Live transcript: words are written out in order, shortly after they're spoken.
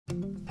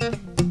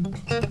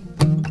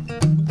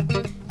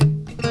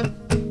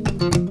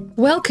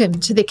Welcome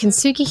to the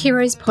Kintsugi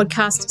Heroes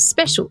podcast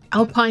special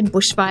Alpine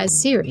Bushfires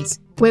series,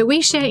 where we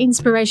share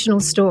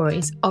inspirational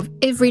stories of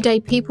everyday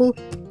people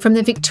from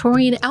the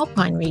Victorian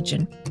Alpine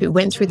region who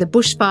went through the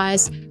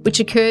bushfires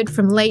which occurred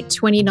from late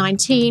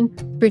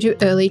 2019 through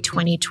to early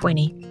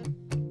 2020.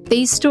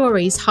 These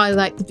stories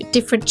highlight the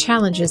different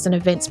challenges and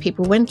events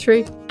people went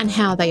through and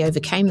how they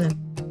overcame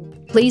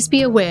them. Please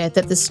be aware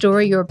that the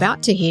story you're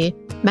about to hear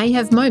may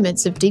have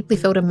moments of deeply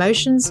felt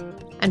emotions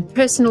and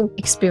personal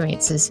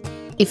experiences.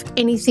 If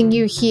anything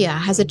you hear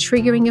has a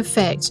triggering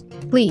effect,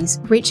 please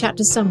reach out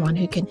to someone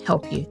who can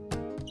help you.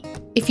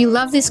 If you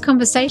love this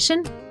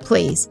conversation,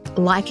 please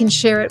like and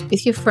share it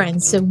with your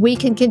friends so we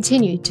can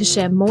continue to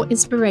share more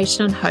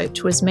inspiration and hope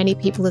to as many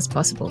people as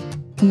possible.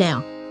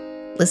 Now,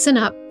 listen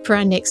up for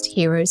our next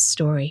hero's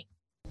story.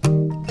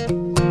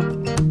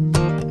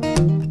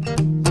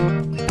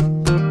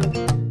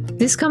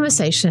 This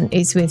conversation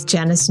is with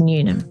Janice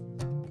Newnham,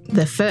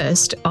 the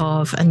first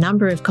of a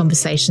number of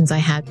conversations I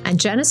had. And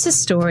Janice's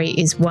story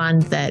is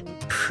one that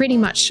pretty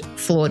much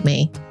floored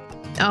me.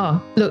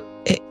 Oh, look,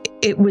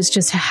 it was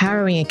just a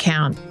harrowing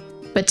account.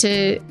 But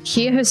to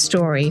hear her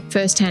story,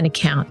 first-hand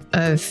account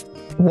of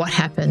what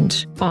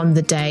happened on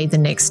the day, the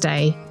next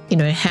day,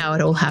 how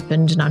it all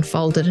happened and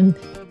unfolded. And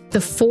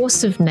the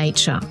force of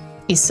nature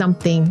is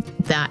something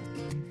that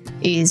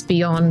is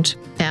beyond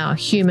our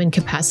human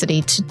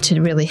capacity to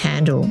really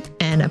handle.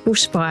 And a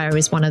bushfire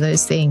is one of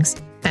those things.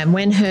 And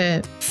when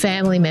her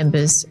family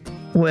members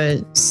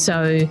were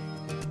so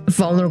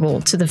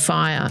vulnerable to the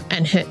fire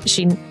and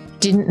she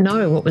didn't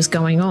know what was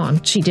going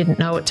on, she didn't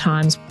know at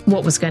times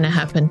what was going to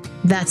happen,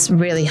 that's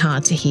really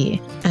hard to hear.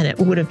 And it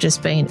would have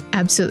just been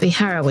absolutely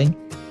harrowing.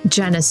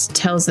 Janice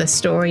tells the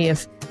story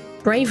of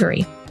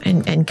bravery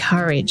and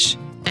courage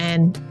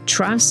and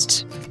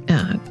trust,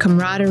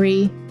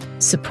 camaraderie,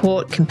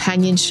 support,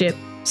 companionship.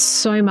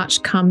 So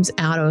much comes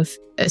out of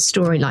a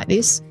story like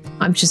this.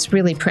 I'm just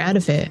really proud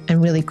of her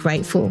and really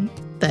grateful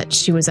that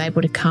she was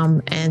able to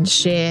come and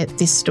share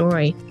this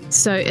story.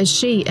 So as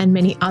she and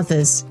many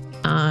others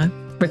are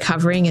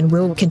recovering and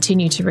will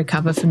continue to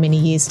recover for many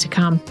years to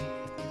come,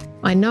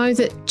 I know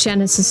that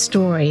Janice's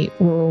story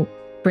will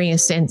bring a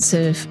sense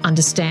of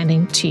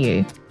understanding to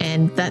you.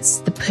 And that's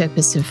the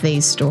purpose of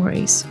these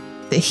stories.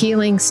 The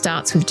healing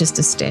starts with just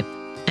a step.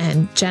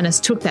 And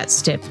Janice took that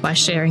step by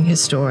sharing her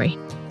story.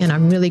 And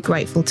I'm really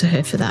grateful to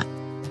her for that.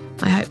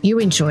 I hope you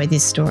enjoy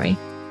this story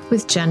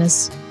with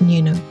Janice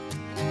Newnham.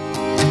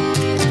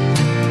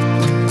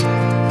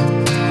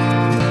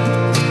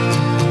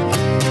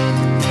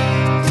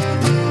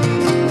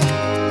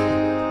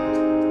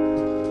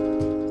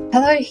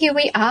 Hello, here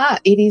we are.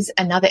 It is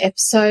another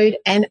episode,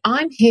 and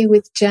I'm here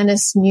with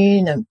Janice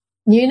Newnham.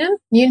 Newnham?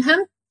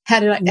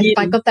 If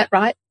I got that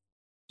right?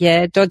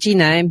 Yeah, dodgy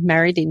name,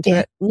 married into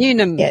it.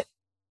 Newnham. Yeah,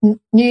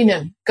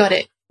 Newnham. Got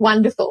it.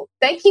 Wonderful.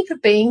 Thank you for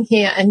being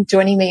here and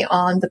joining me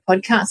on the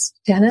podcast,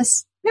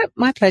 Janice. Yep,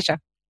 my pleasure.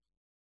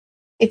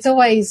 It's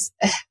always,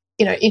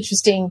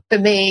 interesting for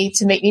me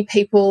to meet new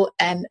people.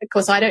 And of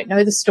course, I don't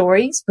know the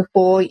stories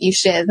before you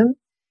share them.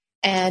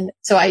 And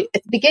so at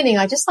the beginning,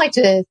 I just like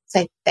to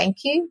say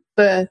thank you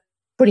for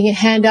putting your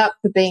hand up,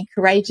 for being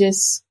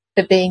courageous,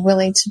 for being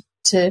willing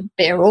to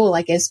bear all,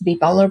 I guess, to be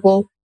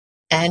vulnerable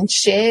and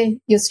share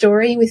your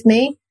story with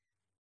me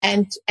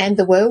and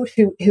the world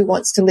who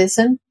wants to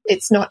listen.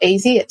 It's not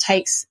easy. It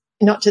takes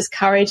not just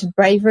courage and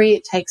bravery,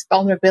 it takes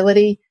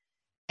vulnerability.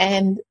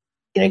 And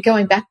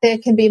going back there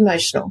can be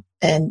emotional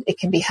and it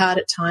can be hard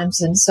at times.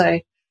 And so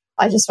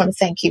I just want to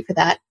thank you for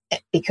that,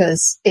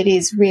 because it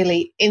is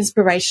really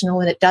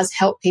inspirational and it does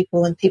help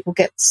people, and people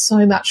get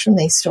so much from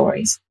these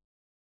stories.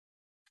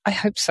 I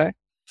hope so.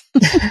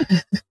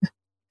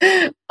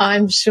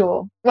 I'm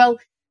sure. Well,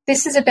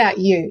 this is about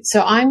you.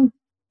 So I'm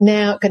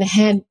now going to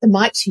hand the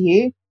mic to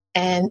you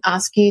and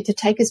ask you to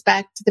take us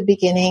back to the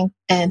beginning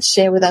and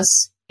share with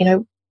us,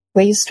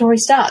 where your story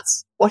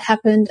starts, what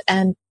happened,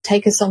 and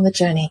take us on the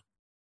journey.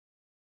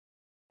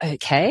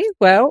 Okay,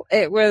 well,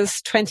 it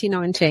was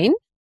 2019,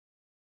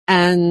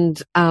 and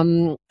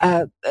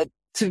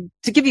to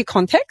give you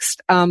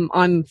context,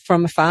 I'm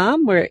from a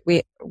farm.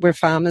 We're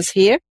farmers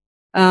here,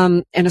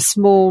 in a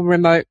small,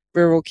 remote,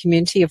 rural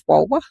community of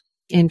Walwa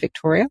in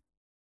Victoria.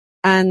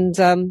 And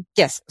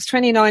yes, it was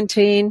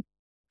 2019.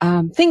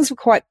 Things were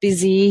quite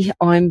busy.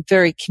 I'm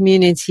very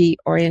community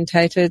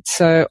orientated,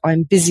 so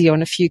I'm busy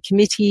on a few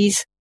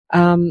committees.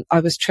 I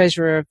was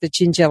treasurer of the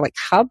Gingelic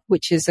Hub,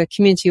 which is a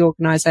community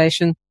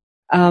organisation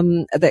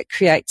that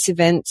creates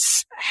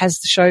events, has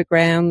the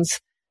showgrounds,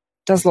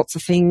 does lots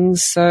of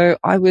things. So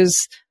I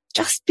was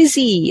just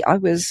busy. I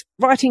was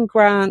writing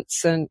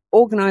grants and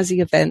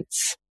organising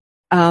events.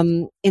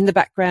 In the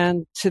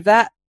background to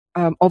that,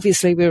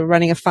 obviously we were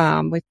running a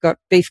farm. We've got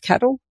beef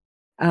cattle.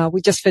 We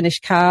just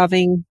finished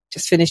calving,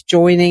 just finished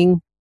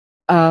joining,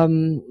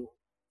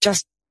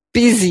 just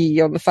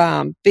busy on the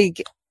farm,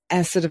 big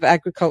sort of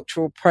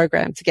agricultural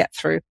program to get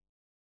through.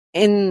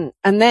 And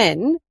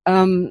then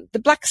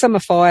the Black Summer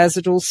fires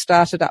had all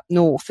started up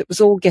north. It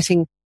was all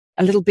getting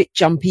a little bit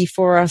jumpy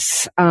for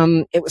us.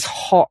 It was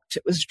hot.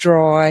 It was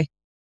dry.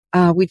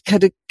 we'd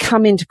kind of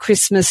come into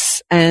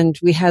Christmas and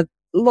we had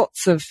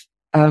lots of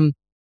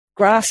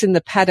grass in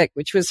the paddock,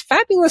 which was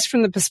fabulous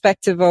from the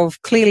perspective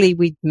of clearly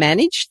we'd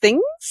managed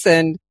things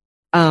and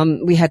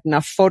we had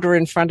enough fodder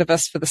in front of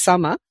us for the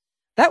summer.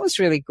 That was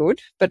really good.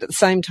 But at the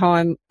same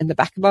time, in the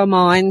back of our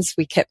minds,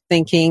 we kept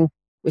thinking,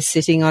 we're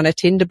sitting on a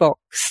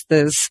tinderbox.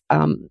 There's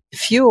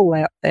fuel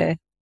out there.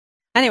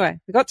 Anyway,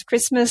 we got to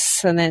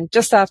Christmas, and then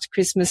just after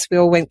Christmas, we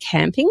all went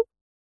camping,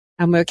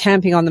 and we were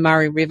camping on the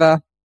Murray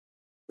River.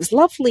 It was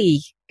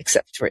lovely,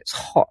 except for it's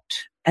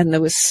hot, and there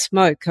was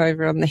smoke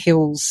over on the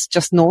hills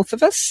just north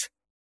of us,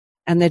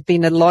 and there'd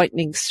been a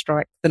lightning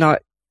strike the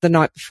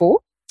night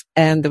before,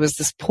 and there was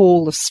this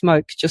pall of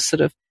smoke just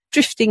sort of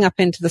drifting up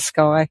into the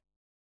sky,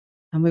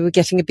 and we were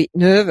getting a bit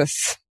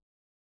nervous.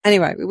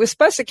 Anyway, we were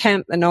supposed to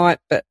camp the night,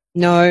 but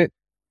no,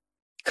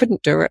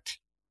 couldn't do it.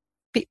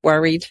 Bit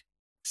worried.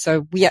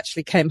 So we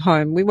actually came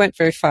home. We weren't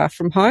very far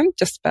from home,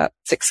 just about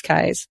 6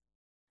 k's.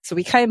 So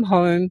we came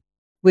home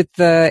with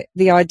the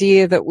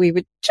idea that we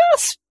would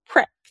just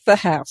prep the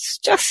house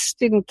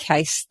just in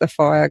case the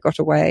fire got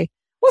away.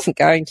 Wasn't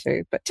going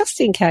to, but just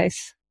in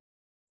case.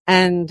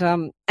 And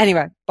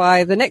anyway,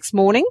 by the next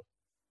morning,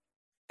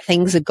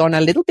 things had gone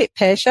a little bit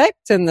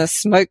pear-shaped and the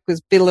smoke was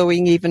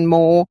billowing even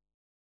more.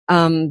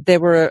 There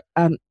were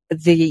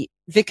the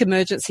Vic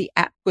Emergency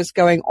app was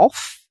going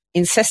off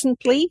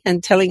incessantly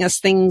and telling us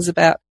things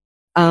about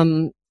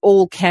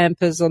all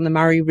campers on the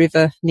Murray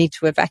River need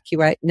to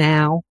evacuate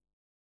now.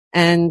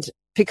 And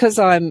because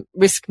I'm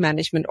risk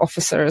management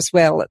officer as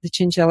well at the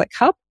Chingellic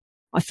Hub,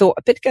 I thought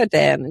I better go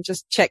down and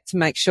just check to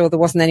make sure there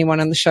wasn't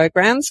anyone on the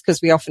showgrounds,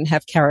 because we often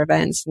have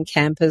caravans and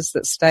campers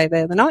that stay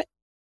there the night.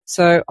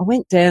 So I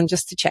went down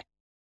just to check.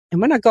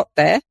 And when I got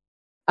there,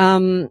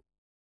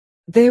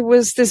 there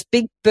was this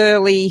big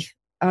burly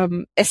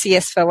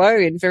SES fellow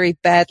in very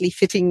badly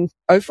fitting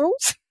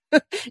overalls.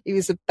 He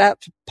was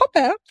about to pop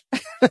out.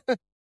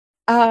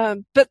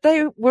 But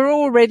they were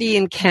already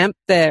in camp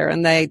there,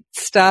 and they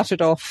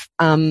started off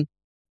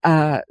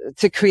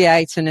to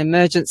create an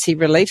emergency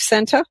relief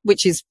centre,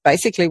 which is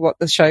basically what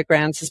the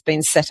showgrounds has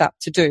been set up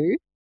to do.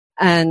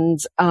 And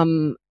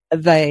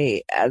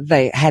they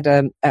had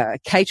a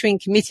catering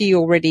committee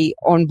already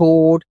on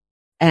board,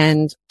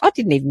 and I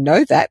didn't even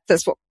know that.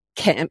 That's what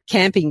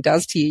camping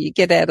does to you. You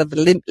get out of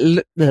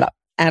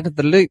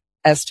the loop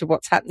as to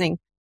what's happening.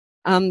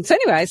 So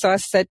anyway, so I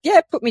said,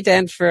 yeah, put me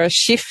down for a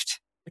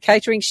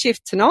catering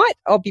shift tonight.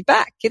 I'll be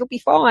back. It'll be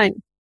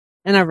fine.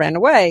 And I ran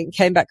away and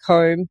came back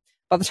home.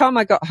 By the time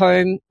I got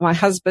home, my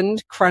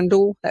husband,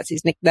 Crundle, that's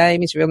his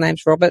nickname. His real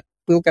name's Robert.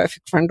 We'll go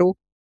for Crundle.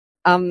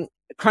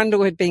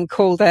 Crundle had been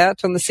called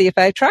out on the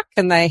CFA truck,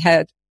 and they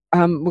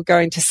were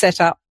going to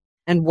set up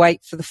and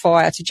wait for the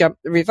fire to jump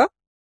the river.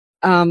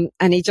 And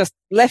he just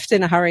left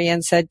in a hurry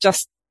and said,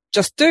 just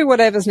do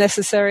whatever's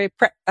necessary,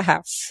 prep the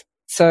house.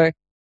 So,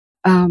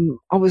 I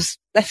was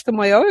left on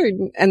my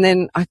own, and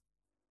then I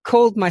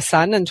called my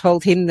son and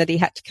told him that he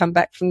had to come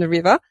back from the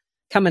river,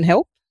 come and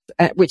help,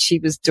 which he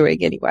was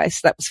doing anyway.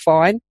 So that was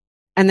fine.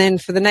 And then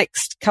for the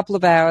next couple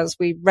of hours,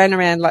 we ran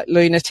around like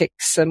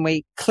lunatics, and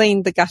we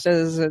cleaned the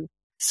gutters and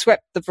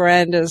swept the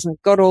verandas and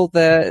got all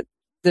the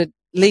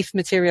leaf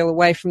material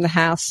away from the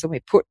house. And we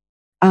put,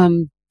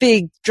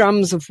 big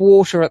drums of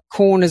water at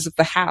corners of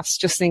the house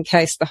just in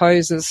case the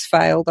hoses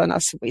failed on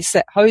us. We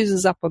set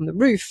hoses up on the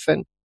roof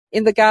and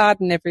in the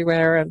garden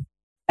everywhere,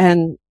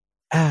 and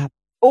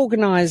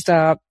organised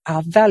our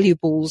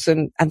valuables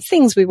and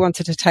things we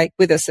wanted to take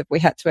with us if we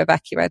had to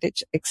evacuate it,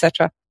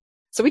 etc.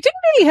 So we didn't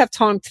really have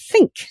time to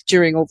think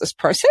during all this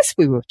process.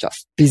 We were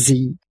just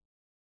busy.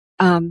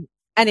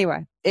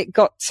 Anyway, it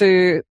got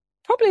to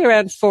probably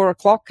around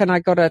 4:00, and I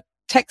got a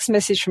text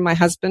message from my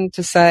husband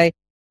to say,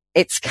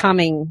 it's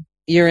coming.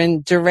 You're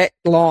in direct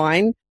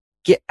line.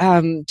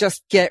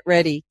 Just get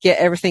ready, get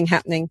everything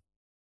happening.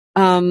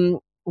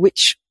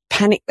 Which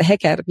panicked the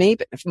heck out of me,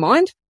 but never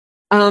mind.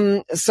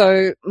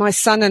 So my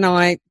son and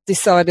I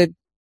decided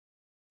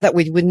that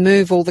we would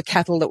move all the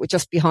cattle that were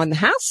just behind the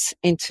house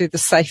into the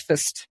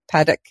safest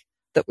paddock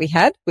that we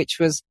had, which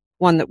was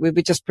one that we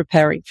were just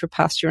preparing for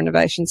pasture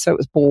innovation. So it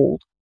was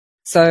bald.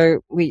 So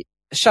we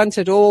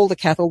shunted all the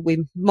cattle.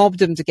 We mobbed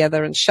them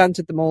together and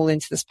shunted them all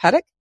into this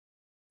paddock.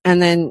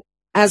 And then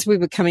as we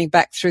were coming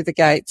back through the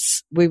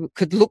gates, we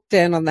could look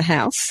down on the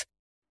house.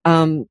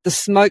 The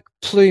smoke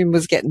plume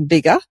was getting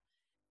bigger.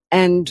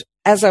 And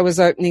as I was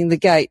opening the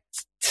gate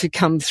to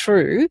come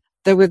through,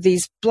 there were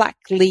these black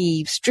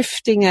leaves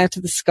drifting out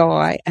of the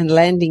sky and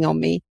landing on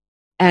me.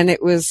 And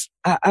it was,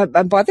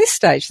 by this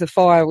stage, the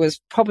fire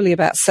was probably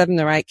about 7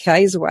 or 8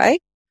 k's away,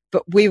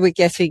 but we were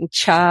getting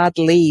charred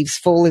leaves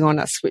falling on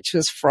us, which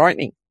was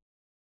frightening.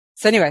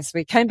 So anyway, so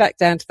we came back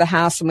down to the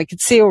house, and we could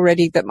see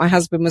already that my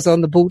husband was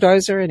on the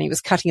bulldozer and he was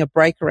cutting a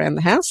break around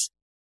the house.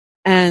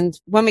 And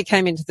when we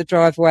came into the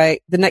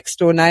driveway, the next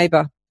door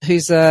neighbour,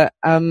 who's an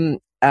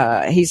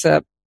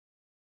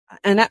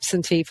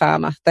absentee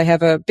farmer. They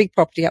have a big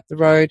property up the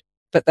road,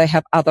 but they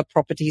have other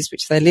properties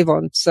which they live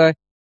on. So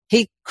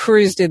he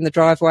cruised in the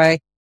driveway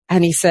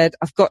and he said,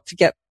 I've got to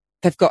get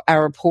they've got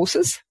Arab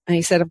horses. And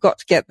he said, I've got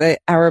to get the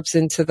Arabs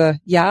into the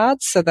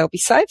yards so they'll be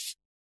safe.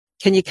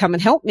 Can you come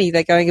and help me?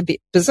 They're going a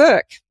bit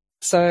berserk.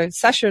 So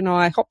Sasha and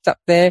I hopped up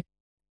there,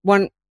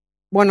 one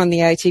on the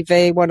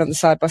ATV, one on the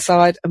side by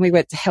side, and we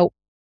went to help.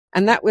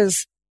 And that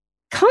was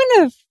kind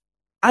of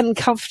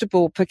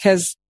uncomfortable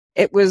because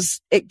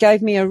it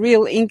gave me a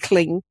real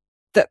inkling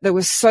that there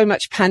was so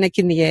much panic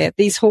in the air.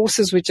 These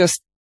horses were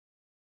just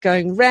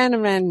going round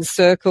and round in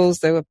circles.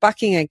 They were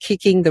bucking and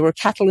kicking. There were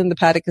cattle in the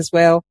paddock as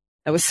well.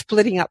 They were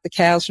splitting up the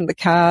cows from the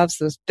calves.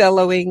 There was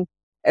bellowing.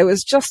 It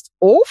was just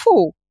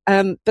awful.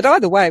 But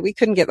either way, we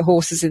couldn't get the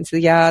horses into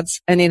the yards.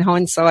 And in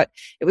hindsight,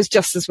 it was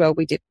just as well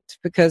we didn't,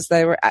 because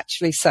they were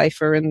actually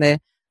safer in their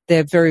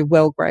very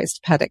well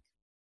grazed paddock.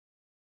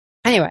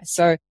 Anyway,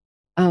 so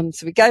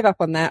we gave up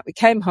on that. We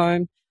came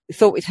home. We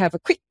thought we'd have a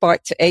quick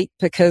bite to eat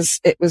because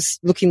it was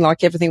looking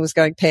like everything was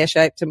going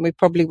pear-shaped and we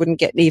probably wouldn't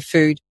get near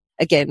food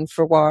again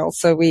for a while.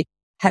 So we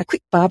had a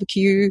quick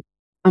barbecue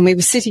and we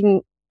were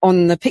sitting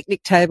on the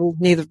picnic table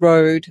near the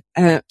road,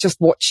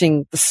 just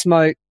watching the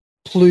smoke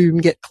plume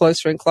get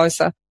closer and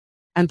closer.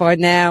 And by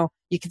now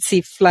you could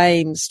see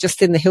flames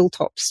just in the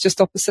hilltops just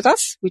opposite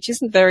us, which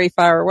isn't very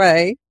far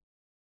away.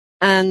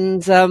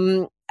 And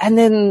then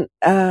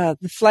the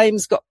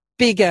flames got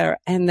bigger,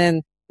 and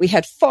then we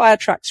had fire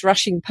trucks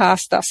rushing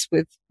past us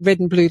with red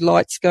and blue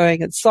lights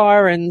going and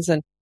sirens,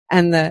 and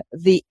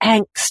the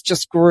angst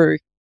just grew.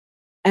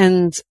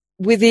 And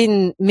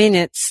within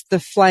minutes, the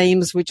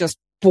flames were just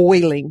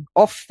boiling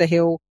off the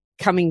hill,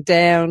 coming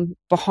down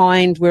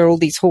behind where all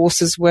these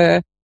horses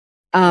were.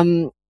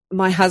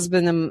 My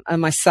husband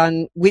and my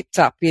son whipped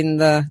up in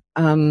the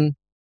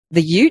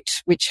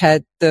ute, which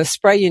had the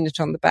spray unit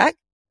on the back.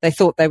 They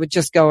thought they would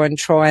just go and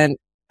try and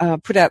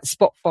put out the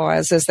spot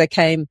fires as they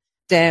came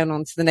down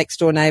onto the next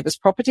door neighbour's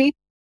property.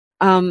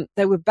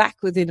 They were back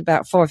within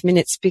about 5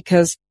 minutes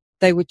because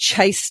they were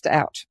chased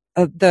out.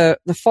 The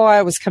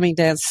fire was coming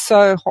down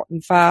so hot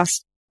and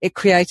fast, it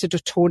created a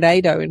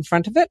tornado in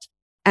front of it.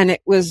 And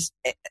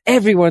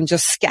everyone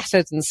just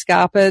scattered and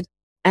scarpered,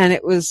 and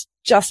it was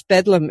just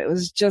bedlam. It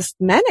was just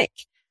manic.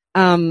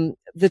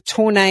 The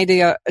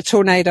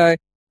tornado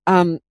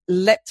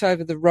leapt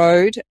over the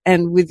road,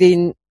 and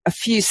within a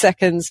few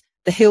seconds,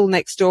 the hill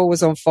next door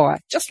was on fire,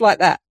 just like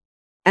that.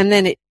 And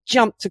then it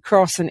jumped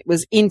across and it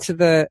was into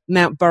the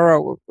Mount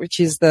Burrow, which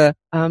is the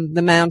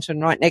mountain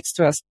right next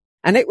to us.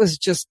 And it was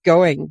just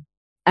going.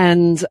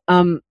 And,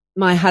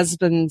 my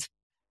husband,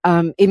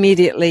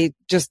 immediately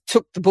just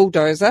took the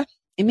bulldozer.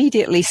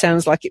 Immediately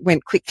sounds like it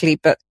went quickly,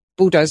 but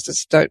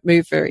bulldozers don't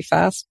move very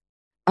fast.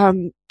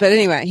 But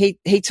anyway,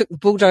 he took the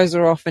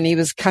bulldozer off and he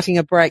was cutting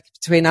a break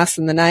between us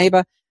and the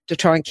neighbour to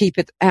try and keep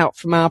it out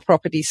from our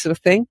property, sort of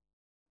thing.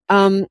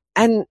 And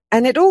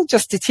it all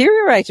just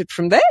deteriorated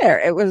from there.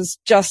 It was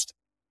just,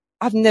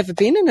 I've never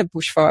been in a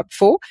bushfire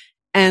before,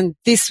 and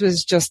this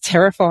was just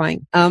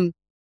terrifying.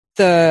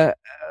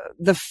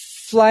 The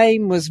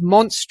flame was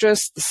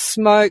monstrous, the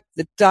smoke,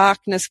 the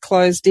darkness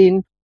closed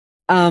in.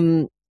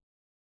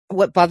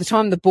 By the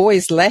time the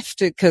boys left,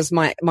 because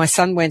my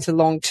son went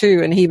along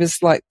too, and he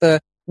was like the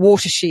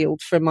water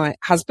shield for my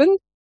husband,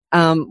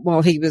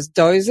 while he was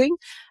dozing.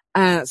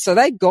 So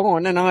they'd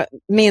gone, and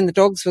me and the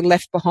dogs were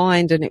left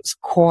behind, and it was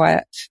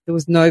quiet. There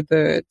was no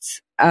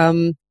birds.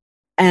 And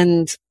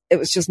it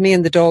was just me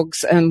and the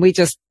dogs, and we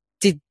just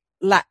did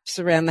laps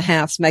around the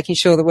house, making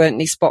sure there weren't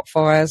any spot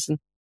fires and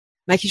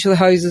making sure the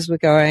hoses were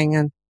going,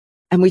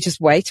 and we just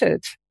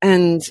waited.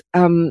 And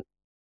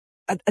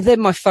then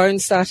my phone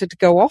started to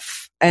go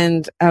off,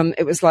 and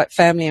it was like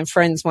family and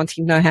friends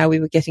wanting to know how we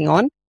were getting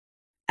on.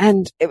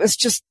 And it was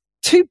just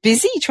too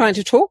busy trying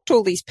to talk to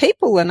all these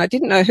people, and I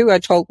didn't know who I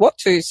told what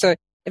to. So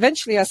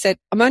eventually I said,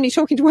 I'm only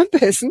talking to one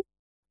person,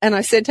 and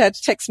I sent out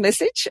a text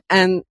message,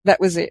 and that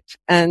was it.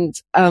 And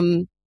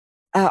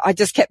I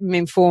just kept them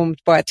informed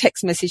by a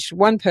text message to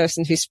one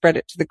person who spread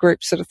it to the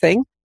group, sort of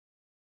thing.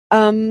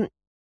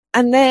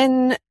 And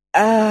then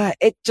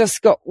it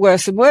just got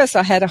worse and worse.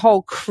 I had a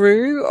whole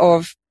crew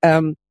of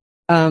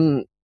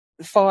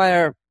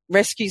fire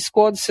rescue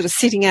squads sort of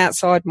sitting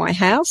outside my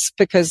house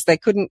because they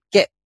couldn't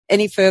get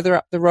any further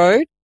up the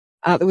road.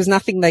 There was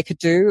nothing they could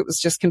do. It was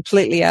just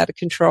completely out of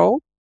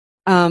control.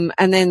 And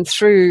then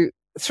through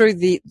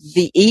the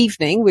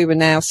evening, we were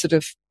now sort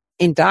of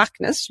in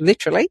darkness,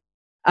 literally.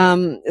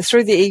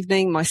 Through the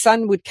evening, my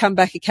son would come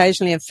back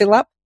occasionally and fill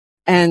up,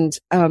 and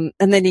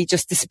then he'd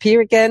just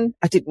disappear again.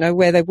 I didn't know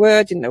where they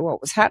were, didn't know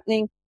what was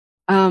happening.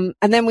 And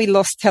then we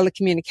lost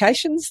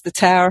telecommunications. The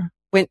tower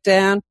went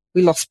down.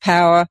 We lost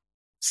power.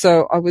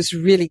 So I was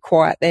really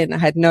quiet then. I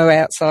had no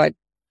outside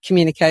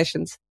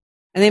communications.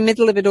 And in the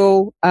middle of it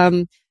all,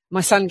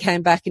 my son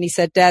came back and he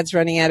said, Dad's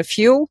running out of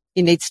fuel.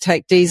 You need to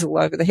take diesel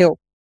over the hill.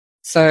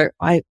 So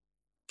I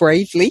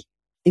bravely,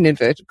 in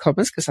inverted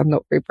commas, because I'm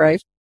not very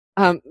brave,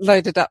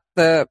 loaded up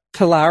the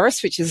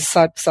Polaris, which is a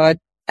side-by-side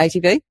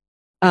ATV,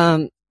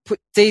 put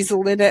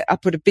diesel in it. I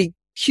put a big,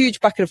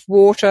 huge bucket of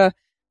water,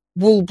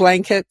 wool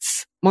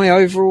blankets, my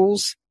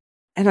overalls,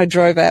 and I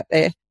drove out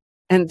there.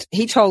 And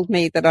he told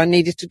me that I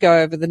needed to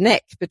go over the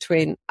neck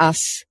between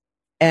us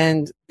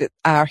and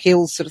our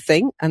hills sort of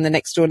thing, and the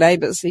next door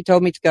neighbours. He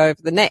told me to go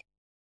over the neck.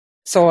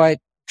 So I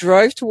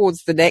drove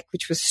towards the neck,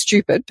 which was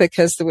stupid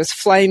because there was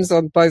flames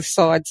on both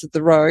sides of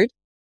the road.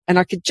 And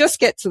I could just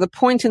get to the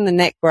point in the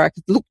neck where I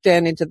could look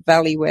down into the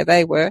valley where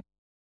they were. It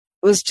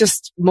was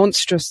just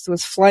monstrous. There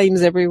was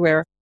flames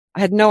everywhere.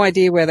 I had no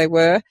idea where they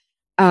were.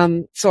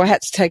 So I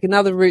had to take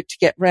another route to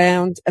get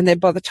round. And then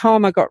by the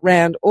time I got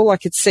round, all I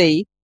could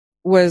see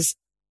was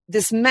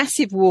this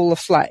massive wall of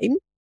flame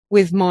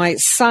with my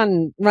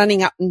son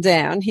running up and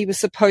down. He was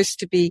supposed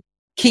to be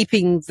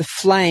keeping the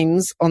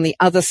flames on the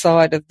other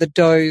side of the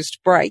dozed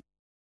brake.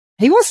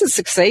 He wasn't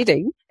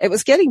succeeding. It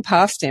was getting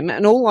past him,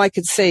 and all I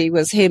could see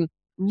was him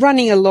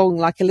running along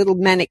like a little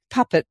manic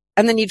puppet,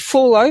 and then he'd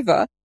fall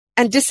over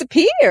and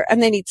disappear,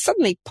 and then he'd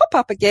suddenly pop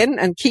up again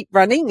and keep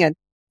running,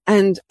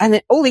 and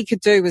all he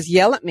could do was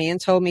yell at me and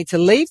told me to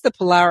leave the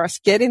Polaris,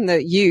 get in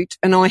the ute,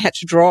 and I had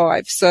to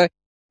drive. So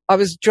I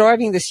was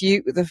driving this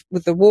ute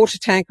with the water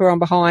tanker on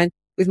behind,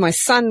 with my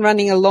son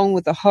running along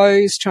with the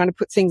hose, trying to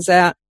put things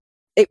out.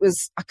 I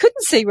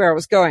couldn't see where I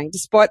was going,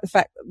 despite the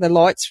fact that the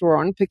lights were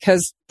on,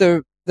 because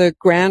the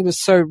ground was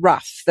so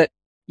rough that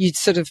you'd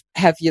sort of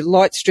have your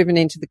lights driven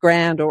into the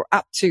ground or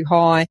up too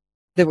high.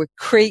 There were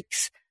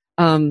creeks.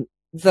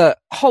 The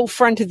whole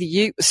front of the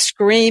ute was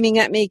screaming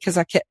at me because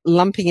I kept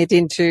lumping it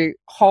into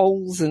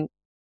holes,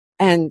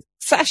 and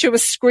Sasha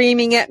was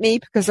screaming at me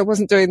because I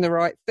wasn't doing the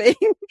right thing.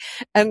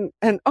 and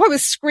I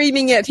was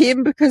screaming at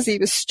him because he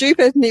was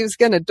stupid and he was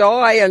going to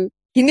die and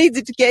he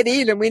needed to get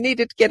in and we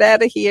needed to get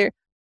out of here.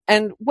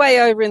 And way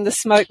over in the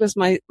smoke was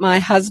my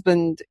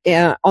husband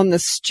on the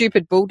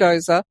stupid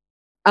bulldozer.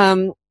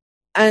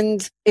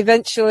 And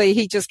eventually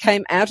he just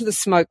came out of the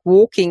smoke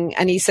walking,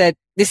 and he said,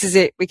 "This is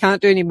it. We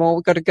can't do any more.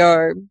 We've got to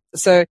go."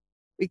 So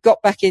we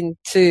got back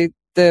into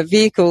the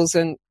vehicles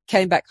and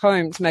came back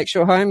home to make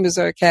sure home was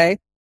okay.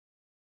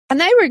 And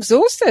they were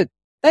exhausted.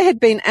 They had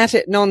been at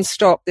it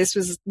non-stop. This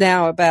was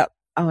now about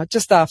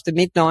just after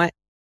midnight.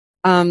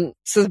 So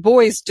the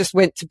boys just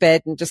went to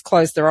bed and just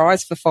closed their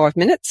eyes for 5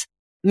 minutes.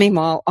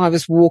 Meanwhile, I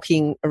was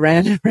walking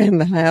around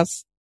the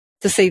house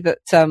to see that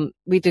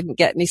we didn't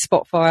get any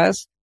spot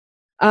fires.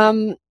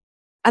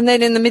 And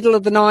then in the middle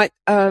of the night,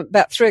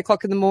 about 3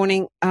 o'clock in the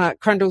morning,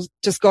 Crundle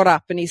just got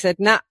up and he said,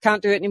 "Nah,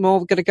 can't do it anymore.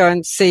 We've got to go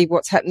and see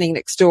what's happening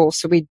next door."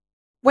 So we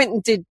went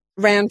and did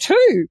round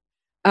 2.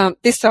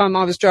 This time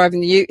I was driving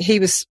the ute. He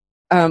was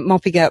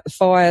mopping out the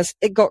fires.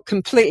 It got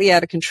completely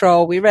out of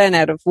control. We ran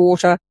out of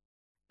water.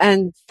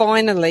 And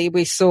finally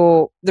we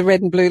saw the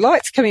red and blue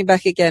lights coming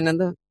back again, and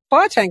the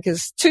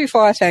two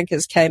fire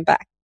tankers came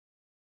back.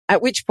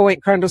 At which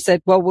point Crundle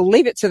said, "Well, we'll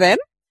leave it to them,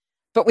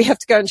 but we have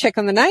to go and check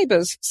on the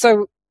neighbours."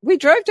 So we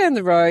drove down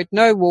the road,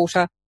 no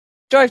water,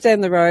 drove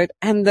down the road,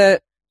 and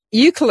the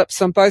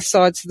eucalypts on both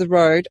sides of the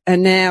road are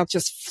now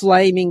just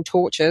flaming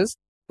torches.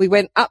 We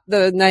went up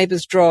the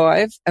neighbour's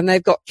drive, and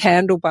they've got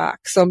candle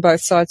barks on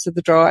both sides of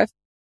the drive.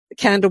 The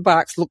candle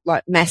barks looked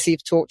like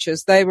massive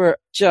torches. They were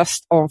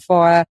just on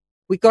fire.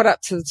 We got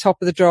up to the top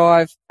of the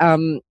drive.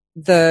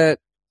 The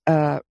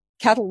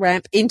cattle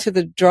ramp into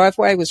the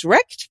driveway was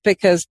wrecked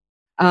because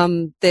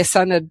their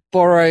son had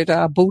borrowed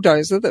a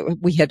bulldozer that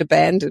we had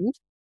abandoned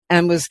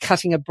and was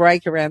cutting a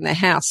break around their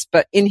house.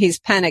 But in his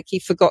panic, he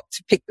forgot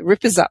to pick the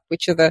rippers up,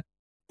 which are the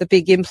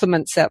big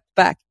implements out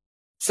the back.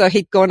 So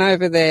he'd gone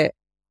over their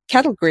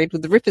cattle grid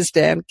with the rippers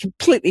down,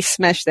 completely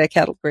smashed their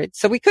cattle grid.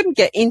 So we couldn't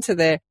get into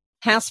their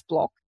house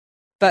block,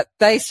 but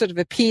they sort of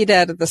appeared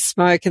out of the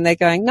smoke and they're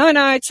going, no,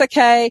 it's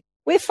okay.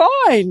 We're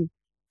fine.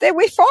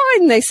 We're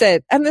fine, they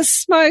said. And there's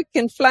smoke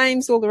and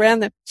flames all around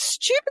them.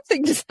 Stupid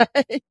thing to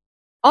say.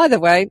 Either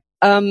way,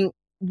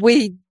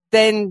 we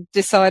then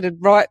decided,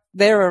 right,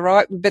 they're all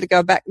right. We better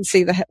go back and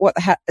see what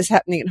is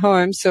happening at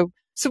home. So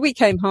we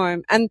came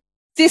home, and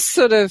this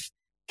sort of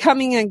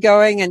coming and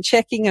going and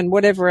checking and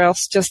whatever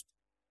else just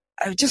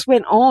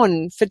went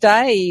on for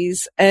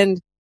days. And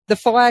the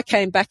fire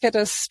came back at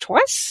us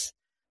twice.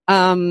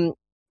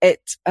 At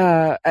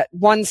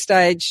one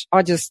stage,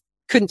 I just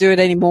couldn't do it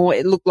anymore.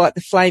 It looked like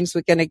the flames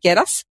were going to get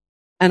us.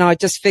 And I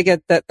just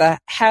figured that the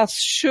house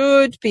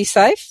should be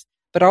safe,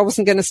 but I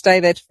wasn't going to stay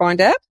there to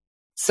find out.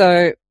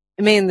 So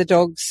me and the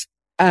dogs,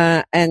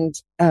 and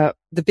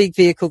the big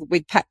vehicle that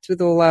we'd packed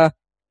with all our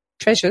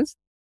treasures,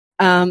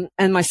 and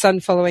my son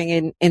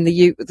following in the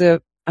ute with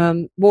the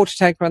water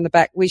tanker on the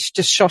back, we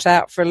just shot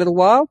out for a little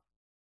while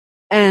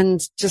and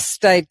just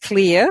stayed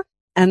clear.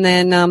 And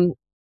then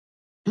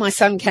my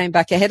son came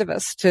back ahead of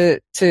us to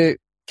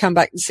come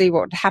back and see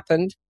what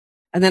happened.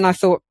 And then I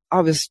thought I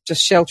was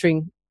just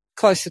sheltering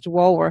closer to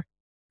Walwa.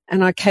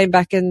 And I came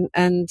back and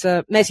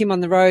met him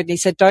on the road, and he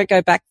said, "Don't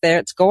go back there.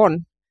 It's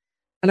gone."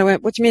 And I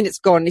went, "What do you mean it's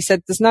gone?" And he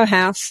said, "There's no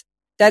house.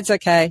 Dad's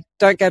okay.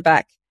 Don't go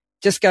back.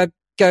 Just go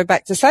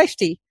back to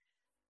safety."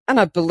 And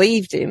I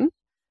believed him,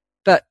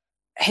 but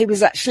he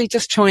was actually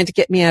just trying to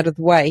get me out of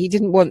the way. He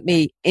didn't want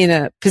me in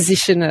a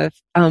position of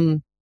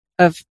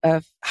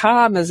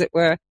harm, as it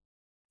were.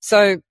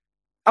 So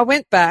I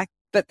went back,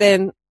 but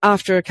then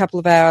after a couple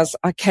of hours,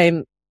 I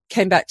came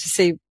back to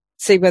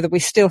see whether we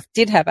still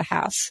did have a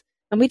house.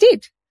 And we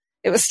did.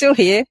 It was still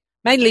here.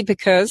 mainly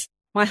because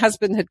my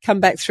husband had come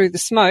back through the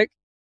smoke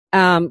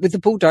with the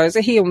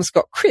bulldozer. He almost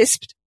got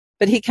crisped,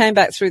 but he came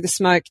back through the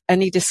smoke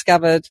and he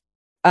discovered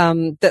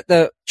that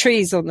the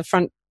trees on the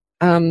front,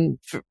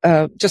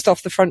 just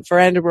off the front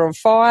veranda were on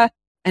fire,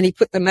 and he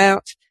put them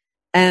out,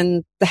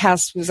 and the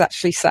house was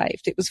actually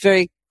saved. It was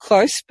very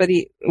close, but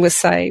it was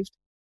saved.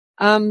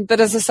 But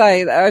as I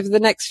say, over the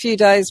next few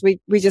days, we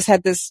just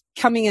had this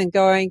coming and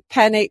going,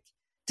 panic,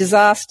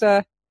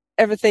 disaster,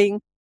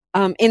 everything.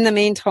 In the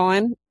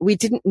meantime, we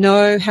didn't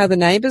know how the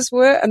neighbours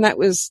were, and that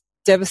was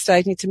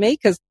devastating to me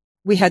because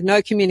we had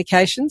no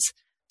communications.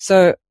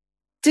 So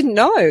didn't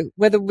know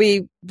whether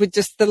we were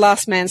just the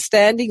last man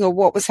standing or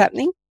what was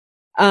happening.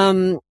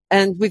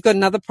 And we've got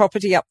another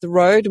property up the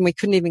road and we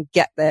couldn't even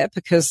get there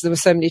because there were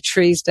so many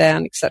trees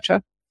down,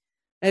 etc.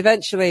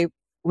 Eventually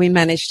we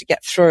managed to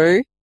get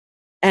through,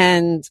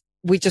 and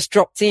we just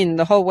dropped in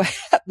the whole way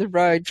up the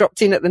road,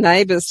 dropped in at the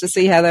neighbours to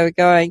see how they were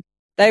going.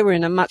 They were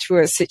in a much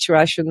worse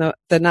situation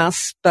than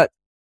us, but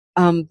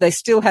they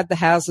still had the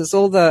houses.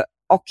 All the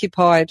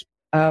occupied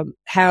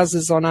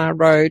houses on our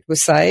road were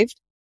saved.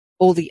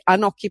 All the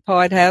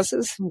unoccupied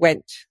houses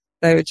went.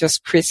 They were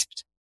just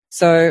crisped.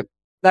 So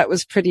that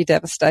was pretty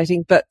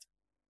devastating, but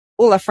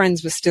all our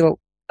friends were still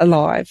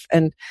alive,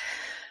 and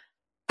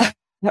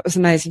that was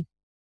amazing.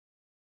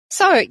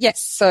 So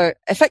yes, so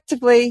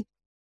effectively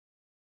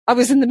I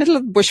was in the middle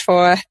of the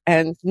bushfire,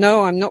 and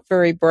no, I'm not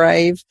very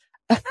brave,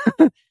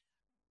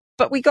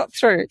 but we got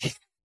through.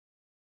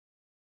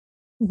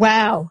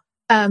 Wow.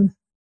 Where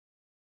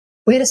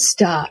to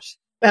start?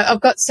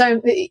 I've got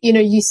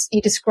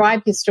you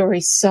describe your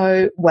story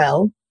so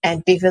well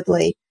and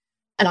vividly,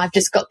 and I've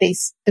just got the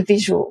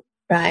visual,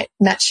 right,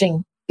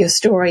 matching your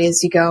story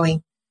as you're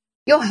going.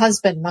 Your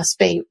husband must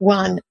be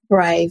one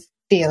brave,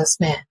 fearless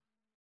man.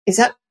 Is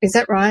that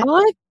right?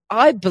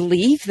 I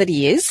believe that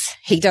he is.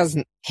 He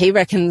doesn't. He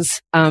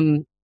reckons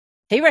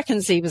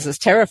he was as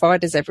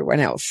terrified as everyone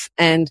else.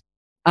 And,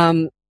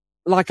 I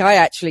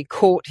actually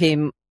caught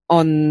him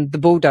on the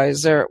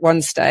bulldozer at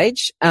one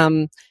stage,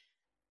 and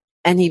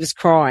he was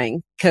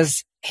crying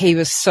because he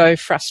was so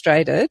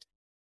frustrated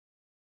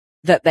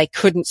that they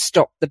couldn't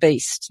stop the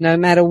beast. No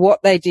matter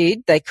what they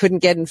did, they couldn't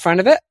get in front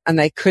of it and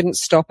they couldn't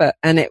stop it.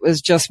 And it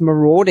was just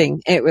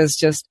marauding. It was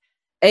just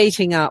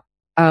eating up,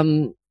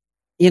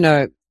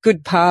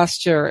 good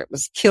pasture. It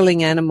was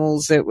killing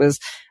animals. It was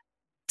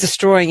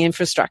destroying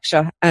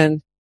infrastructure.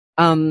 And,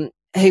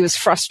 he was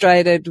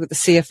frustrated with the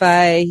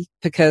CFA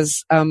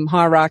because,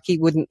 hierarchy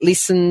wouldn't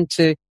listen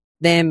to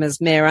them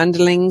as mere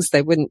underlings.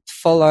 They wouldn't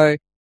follow,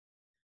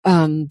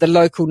 the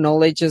local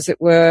knowledge, as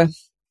it were.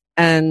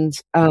 And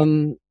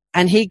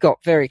he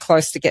got very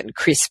close to getting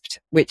crisped,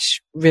 which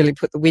really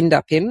put the wind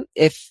up him.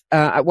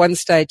 At one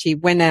stage he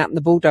went out in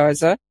the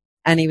bulldozer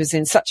and he was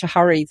in such a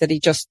hurry that he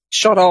just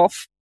shot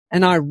off,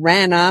 and I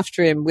ran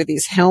after him with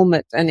his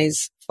helmet and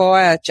his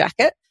fire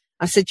jacket.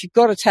 I said, "You've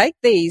got to take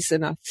these."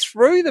 And I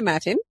threw them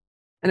at him,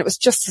 and it was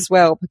just as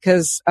well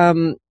because,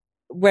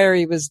 where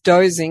he was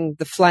dozing,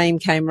 the flame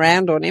came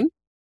round on him,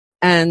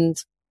 and,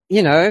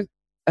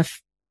 a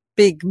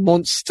big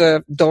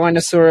monster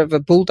dinosaur of a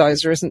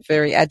bulldozer isn't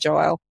very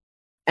agile.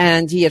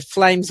 And he had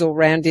flames all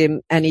around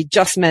him, and he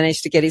just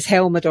managed to get his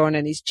helmet on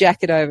and his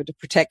jacket over to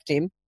protect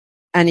him.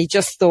 And he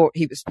just thought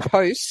he was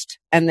toast.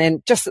 And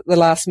then just at the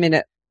last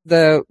minute,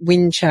 the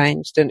wind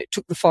changed and it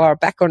took the fire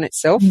back on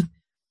itself.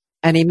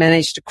 And he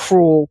managed to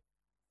crawl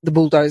the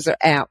bulldozer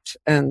out,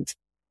 and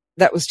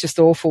that was just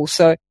awful.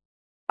 So,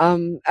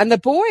 and the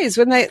boys,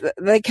 when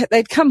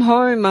they'd come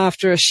home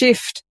after a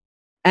shift,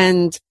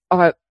 and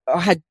I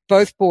had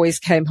both boys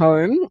came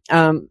home.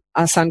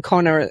 Our son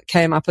Connor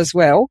came up as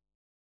well.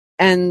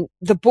 And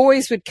the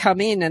boys would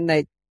come in and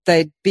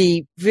they'd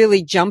be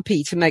really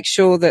jumpy to make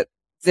sure that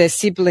their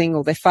sibling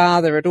or their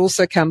father had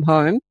also come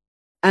home.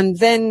 And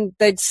then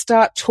they'd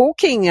start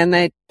talking and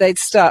they'd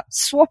start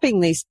swapping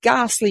these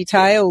ghastly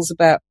tales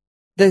about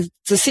the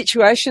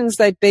situations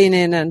they'd been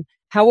in and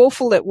how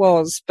awful it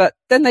was. But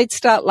then they'd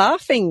start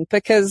laughing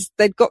because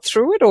they'd got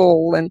through it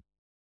all. And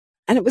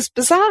it was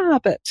bizarre,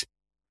 but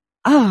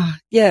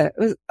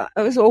it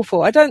was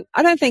awful. I don't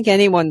think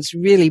anyone's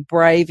really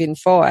brave in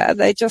fire.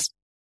 They just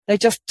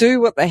do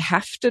what they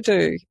have to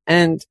do,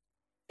 and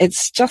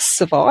it's just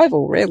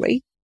survival,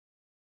 really.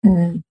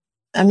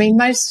 I mean,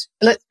 let's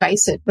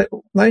face it, but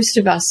most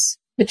of us,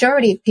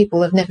 majority of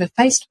people have never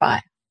faced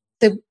fire.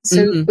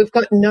 So we've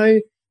got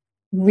no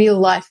real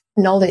life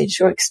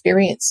knowledge or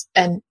experience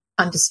and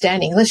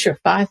understanding. Unless you're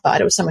a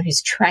firefighter or someone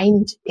who's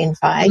trained in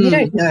fire, you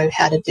don't know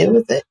how to deal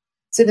with it.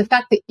 So the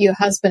fact that your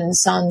husband and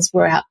sons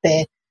were out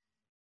there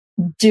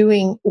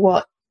doing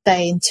what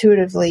they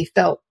intuitively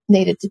felt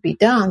needed to be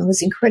done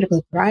was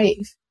incredibly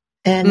brave.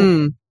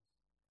 And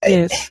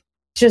yes,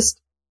 just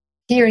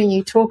hearing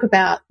you talk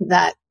about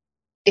that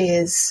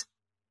is,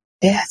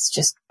 it's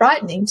just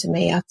frightening to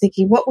me. I'm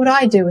thinking, what would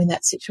I do in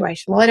that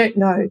situation? Well, I don't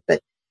know,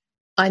 but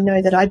I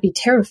know that I'd be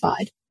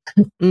terrified.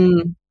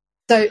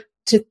 So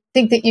to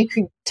think that you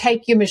could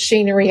take your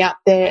machinery out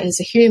there as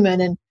a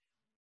human and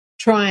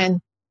try and,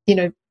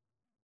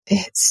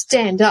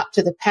 stand up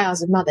to the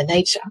powers of Mother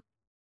Nature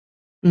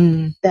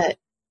that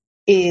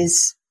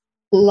is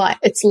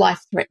it's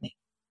life-threatening,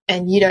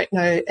 and you don't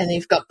know, and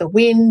you've got the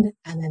wind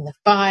and then the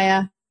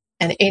fire,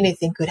 and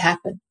anything could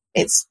happen.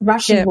 It's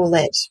Russian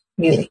roulette,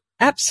 really.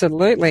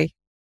 Absolutely.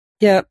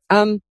 Yeah.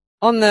 On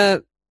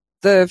the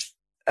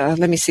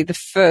let me see, the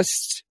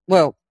first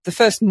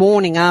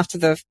morning after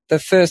the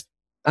first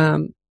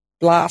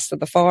blast of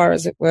the fire,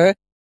 as it were,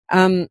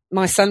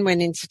 my son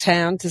went into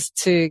town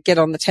to get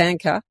on the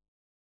tanker.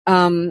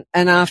 And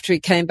after he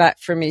came back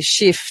from his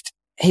shift,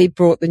 he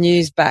brought the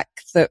news back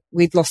that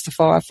we'd lost a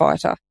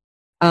firefighter.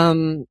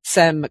 Sam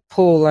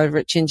McPaul over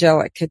at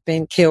Gingellic had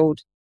been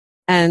killed,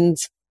 and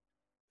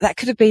that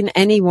could have been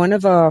any one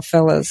of our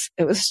fellas.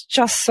 It was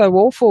just so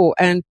awful.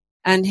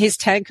 And his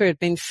tanker had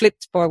been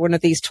flipped by one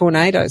of these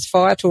tornadoes,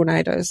 fire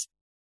tornadoes.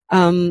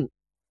 And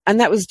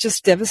that was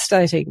just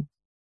devastating.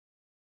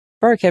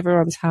 Broke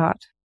everyone's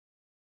heart.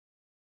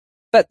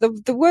 But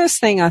the worst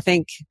thing, I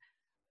think,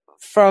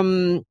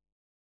 from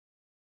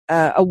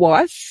a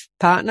wife,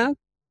 partner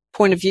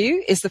point of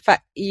view, is the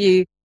fact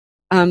you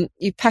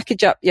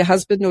package up your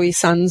husband or your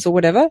sons or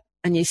whatever,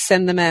 and you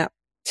send them out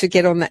to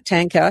get on that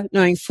tanker,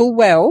 knowing full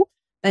well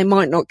they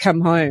might not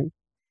come home.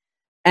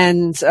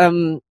 And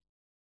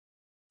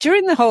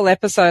during the whole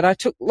episode, I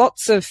took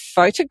lots of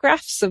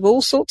photographs of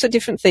all sorts of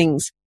different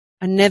things.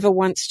 I never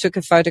once took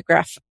a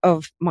photograph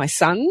of my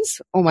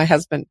sons or my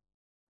husband,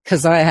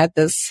 because I had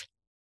this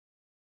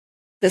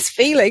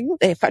feeling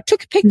that if I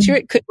took a picture,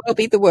 it could well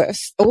be the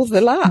worst or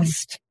the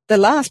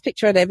last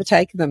picture I'd ever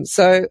taken them.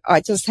 So I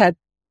just had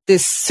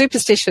this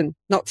superstition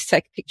not to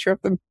take a picture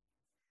of them.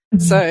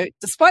 So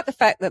despite the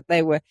fact that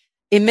they were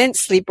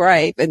immensely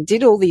brave and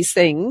did all these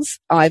things,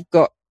 I've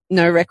got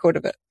no record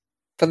of it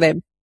for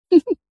them.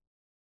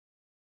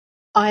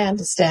 I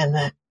understand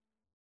that.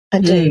 I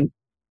do.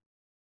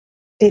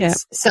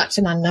 It's such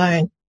an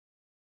unknown.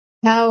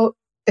 How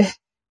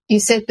you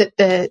said that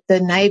the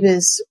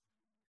neighbours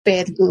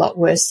fared a lot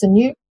worse than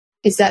you.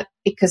 Is that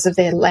because of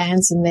their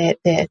lands and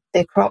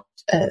their crop,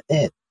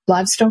 their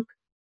livestock?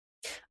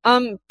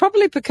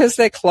 Probably because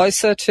they're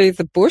closer to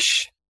the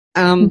bush.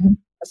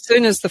 As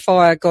soon as the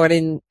fire got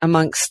in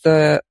amongst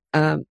the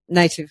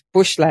native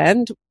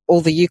bushland,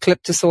 all the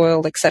eucalyptus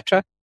oil,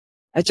 etc.,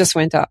 it just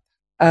went up.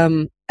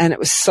 And it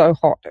was so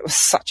hot. It was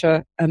such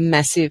a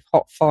massive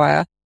hot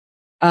fire.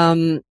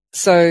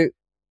 So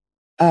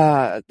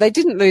they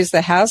didn't lose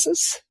their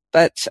houses,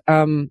 but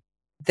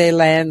their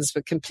lands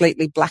were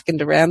completely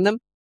blackened around them.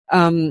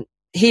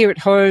 Here at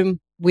home,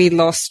 we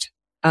lost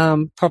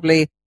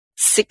probably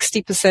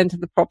 60%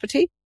 of the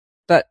property,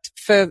 but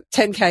for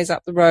 10 k's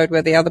up the road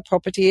where the other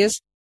property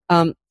is,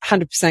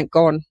 100%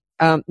 gone.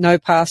 No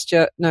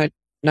pasture,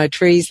 no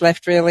trees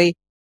left really.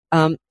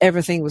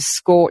 Everything was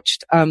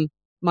scorched.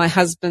 My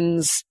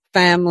husband's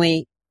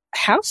family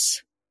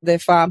house, their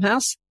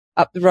farmhouse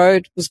up the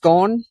road, was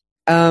gone.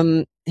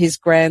 His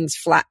grand's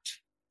flat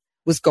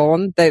was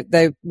gone.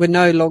 They were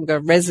no longer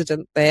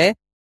resident there.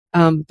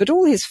 But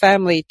all his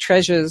family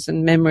treasures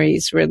and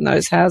memories were in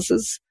those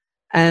houses,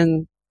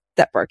 and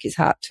that broke his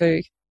heart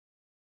too.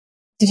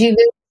 Did you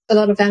lose a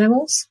lot of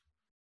animals?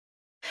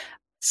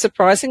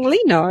 Surprisingly,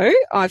 no.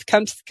 I've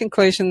come to the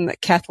conclusion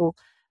that cattle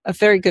are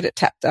very good at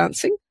tap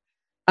dancing.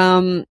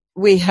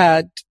 We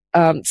had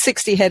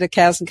 60 head of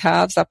cows and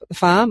calves up at the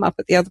farm, up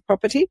at the other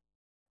property,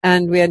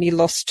 and we only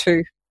lost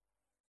 2.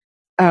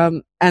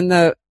 And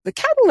the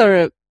cattle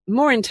are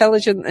more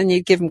intelligent than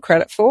you'd give them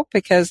credit for,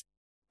 because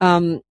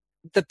the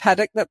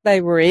paddock that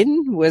they were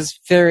in was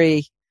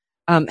very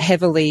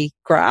heavily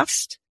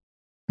grassed,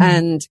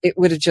 and it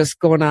would have just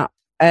gone up.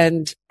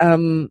 And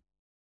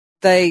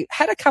they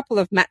had a couple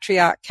of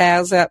matriarch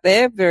cows out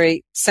there,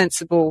 very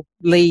sensible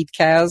lead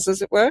cows,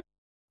 as it were,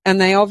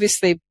 and they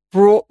obviously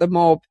brought the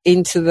mob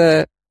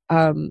into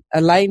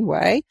a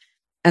laneway,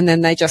 and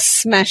then they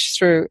just smashed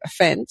through a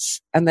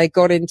fence, and they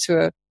got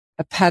into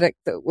a paddock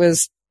that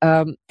was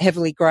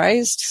heavily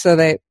grazed, so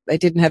they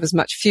didn't have as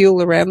much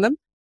fuel around them.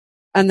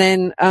 And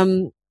then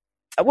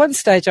at one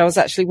stage I was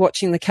actually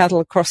watching the cattle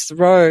across the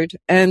road,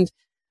 and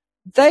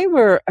they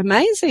were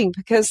amazing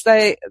because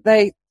they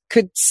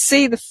could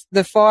see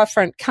the fire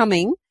front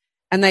coming,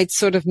 and they'd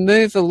sort of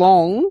move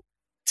along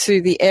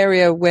to the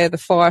area where the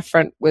fire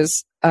front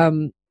was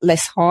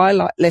less high,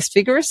 like less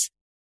vigorous,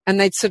 and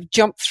they'd sort of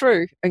jump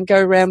through and go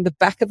around the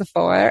back of the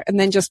fire and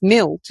then just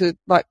mill to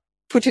like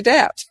put it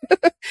out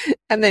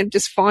and then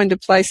just find a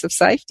place of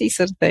safety,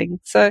 sort of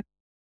thing. So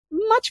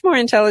much more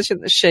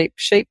intelligent than sheep.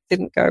 Sheep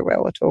didn't go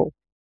well at all.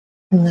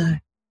 No.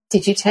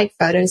 Did you take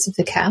photos of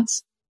the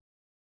cows?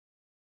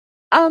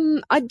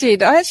 I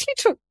did. I actually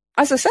took,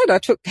 as I said, I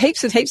took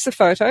heaps and heaps of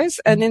photos,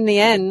 and in the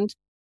end,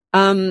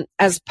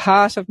 as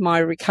part of my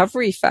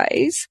recovery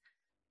phase,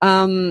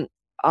 I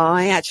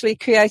actually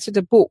created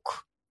a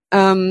book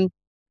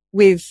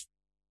with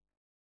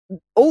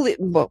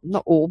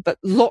not all, but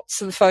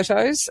lots of the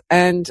photos.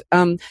 And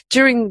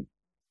during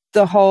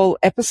the whole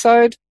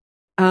episode,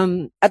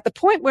 at the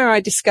point where I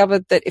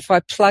discovered that if I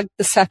plugged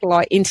the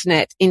satellite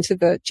internet into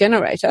the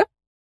generator,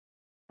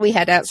 we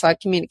had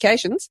outside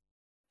communications.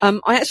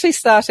 I actually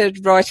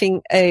started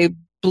writing a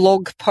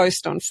blog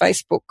post on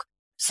Facebook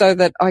so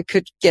that I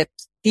could get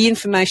the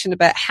information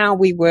about how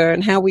we were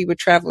and how we were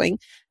traveling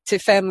to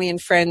family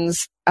and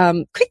friends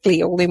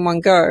quickly, all in one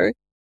go.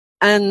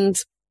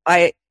 And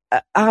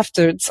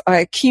afterwards, I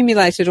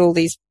accumulated all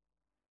these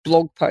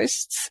blog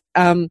posts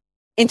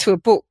into a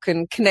book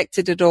and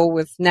connected it all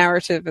with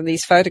narrative and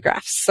these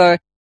photographs. So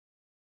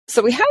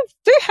we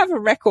do have a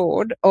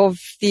record of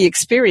the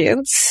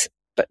experience,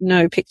 but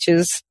no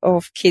pictures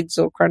of kids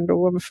or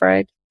Crundle, I'm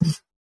afraid.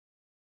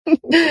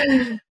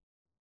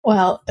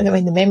 Well, I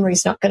mean, the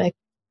memory's not going to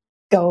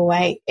go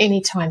away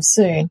anytime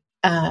soon.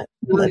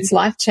 It's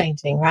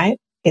life-changing, right?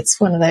 It's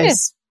one of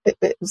those that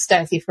will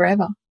stay with you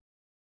forever.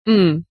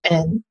 Mm.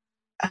 And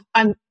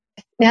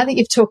now that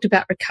you've talked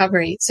about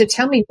recovery, so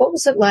tell me, what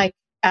was it like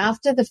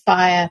after the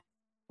fire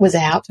was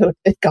out or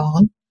had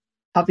gone?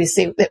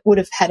 Obviously, it would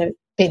have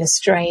been a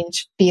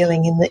strange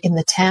feeling in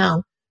the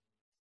town.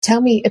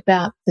 Tell me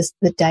about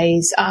the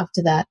days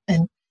after that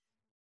and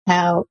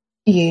how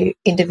you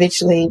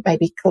individually,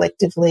 maybe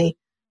collectively,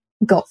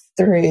 got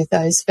through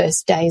those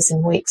first days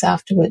and weeks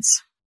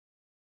afterwards.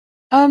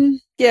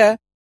 Yeah,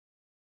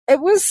 it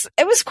was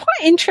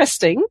quite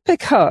interesting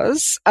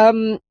because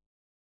my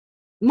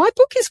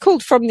book is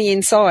called From the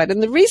Inside,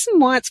 and the reason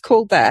why it's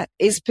called that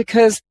is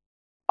because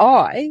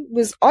I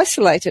was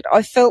isolated.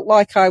 I felt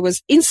like I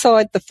was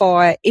inside the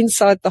fire,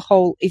 inside the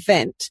whole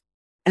event,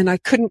 and I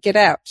couldn't get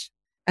out.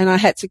 And I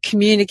had to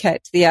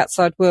communicate to the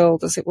outside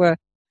world, as it were.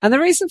 And the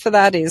reason for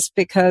that is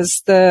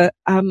because the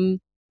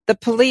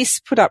police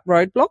put up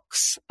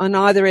roadblocks on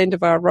either end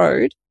of our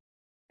road,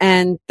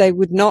 and they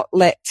would not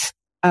let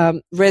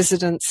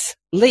residents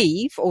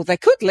leave, or they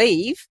could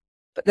leave,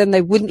 but then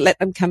they wouldn't let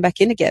them come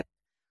back in again.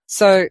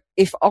 So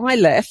if I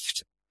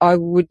left, I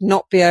would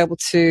not be able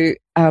to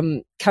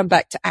come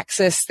back to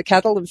access the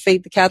cattle and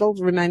feed the cattle,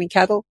 the remaining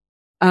cattle,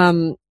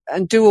 and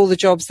do all the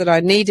jobs that I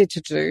needed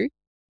to do.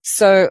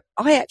 So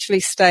I actually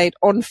stayed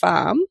on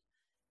farm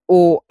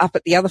or up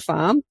at the other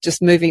farm,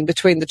 just moving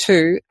between the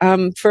two,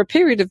 for a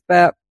period of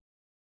about,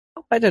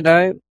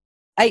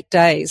 8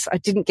 days. I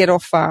didn't get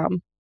off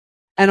farm.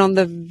 And on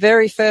the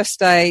very first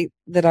day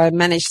that I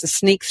managed to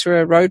sneak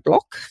through a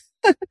roadblock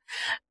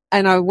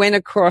and I went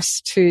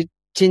across to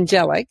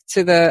Jingellic,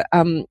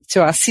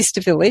 to our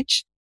sister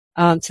village,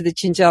 to the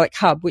Jingellic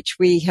hub, which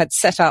we had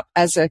set up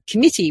as a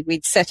committee.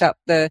 We'd set up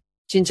the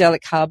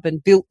Jingellic hub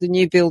and built the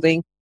new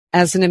building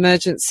as an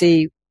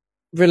emergency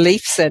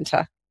relief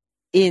centre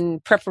in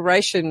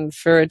preparation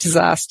for a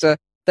disaster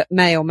that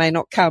may or may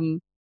not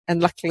come.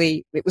 And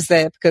luckily it was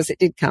there because it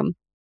did come.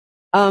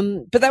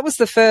 But that was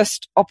the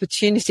first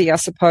opportunity, I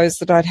suppose,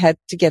 that I'd had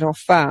to get off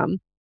farm.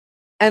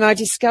 And I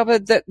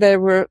discovered that there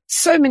were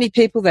so many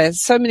people there,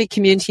 so many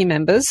community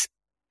members,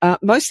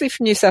 mostly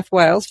from New South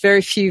Wales,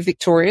 very few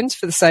Victorians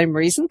for the same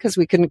reason, because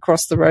we couldn't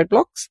cross the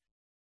roadblocks.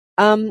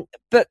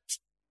 But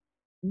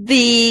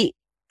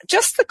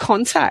just the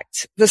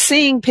contact, the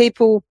seeing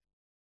people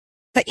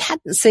that you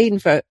hadn't seen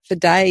for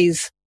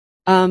days,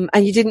 and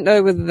you didn't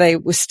know whether they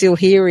were still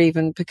here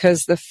even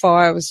because the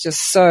fire was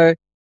just so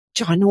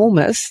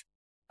ginormous.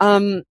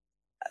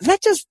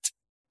 That just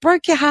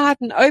broke your heart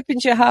and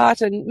opened your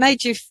heart and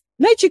made you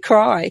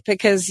cry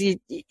because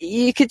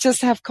you could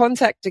just have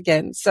contact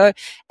again. So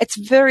it's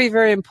very,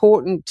 very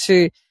important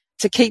to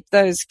keep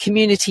those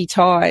community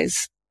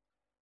ties,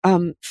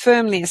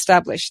 firmly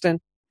established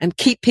and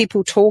keep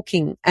people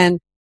talking and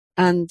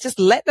just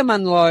let them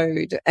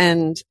unload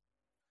and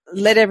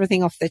let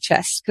everything off their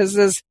chest. Cause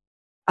there's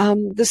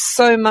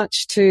so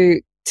much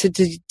to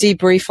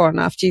debrief on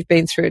after you've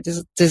been through a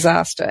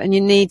disaster, and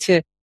you need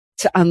to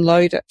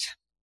unload it.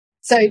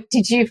 So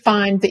did you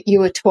find that you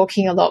were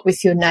talking a lot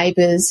with your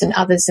neighbours and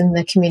others in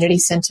the community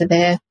centre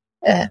there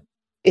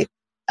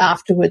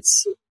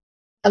afterwards,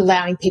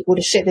 allowing people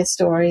to share their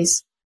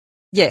stories?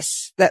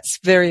 Yes, that's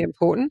very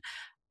important.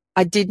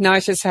 I did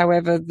notice,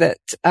 however, that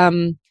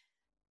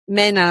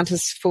men aren't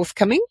as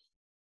forthcoming,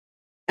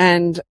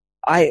 and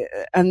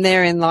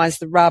therein lies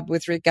the rub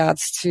with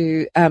regards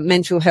to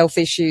mental health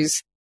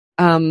issues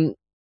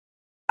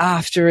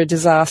after a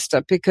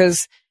disaster,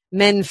 because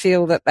men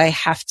feel that they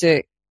have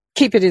to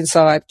keep it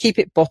inside, keep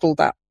it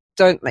bottled up,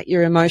 don't let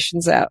your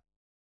emotions out.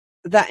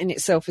 That in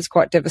itself is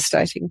quite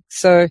devastating.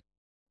 So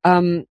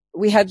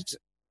we had,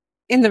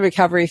 in the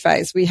recovery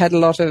phase, we had a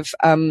lot of,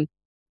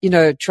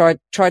 tried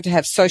to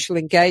have social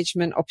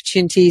engagement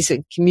opportunities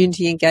and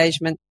community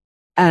engagement.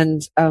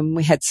 And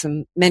we had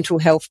some mental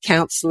health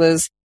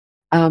counsellors.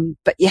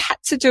 But you had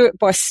to do it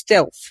by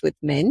stealth with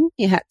men.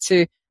 You had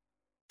to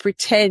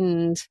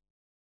pretend,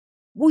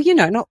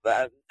 not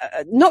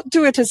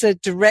do it as a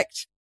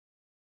direct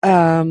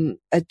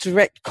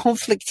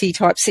conflicty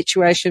type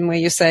situation where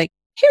you're saying,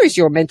 here is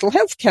your mental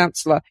health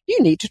counsellor, you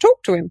need to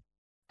talk to him.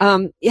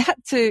 You had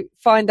to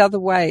find other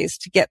ways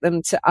to get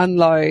them to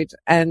unload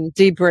and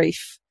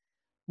debrief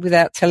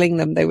without telling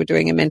them they were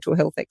doing a mental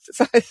health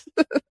exercise.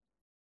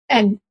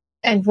 And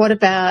what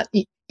about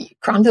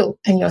Crundle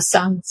and your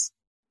sons?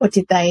 What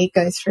did they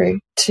go through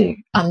to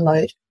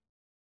unload?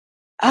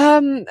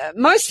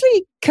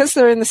 Mostly because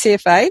they're in the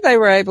CFA, they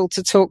were able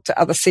to talk to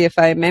other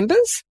CFA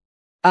members.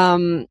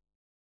 and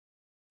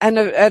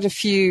at a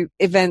few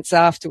events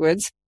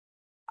afterwards.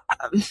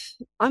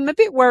 I'm a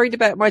bit worried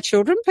about my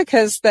children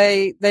because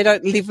they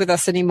don't live with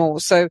us anymore.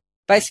 So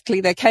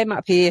basically they came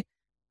up here,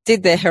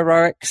 did their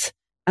heroics,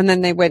 and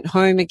then they went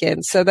home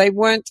again. So they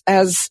weren't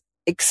as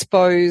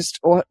exposed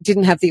or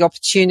didn't have the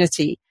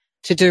opportunity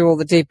to do all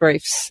the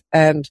debriefs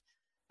and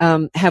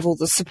have all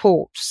the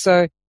support.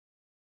 So,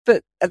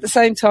 but at the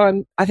same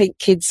time, I think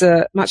kids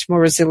are much more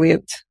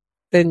resilient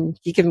than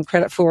you give them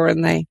credit for,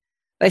 and they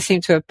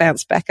seem to have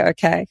bounced back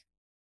okay.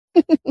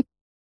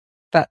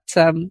 But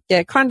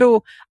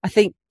Crundle, I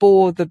think,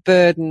 bore the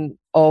burden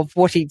of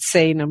what he'd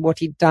seen and what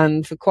he'd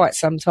done for quite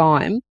some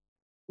time.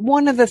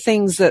 One of the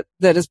things that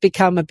has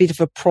become a bit of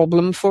a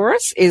problem for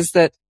us is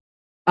that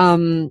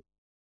I've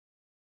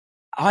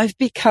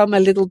become a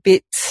little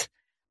bit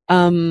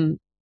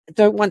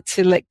don't want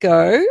to let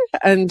go,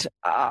 and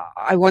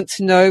I want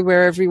to know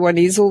where everyone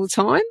is all the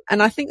time.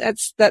 And I think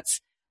that's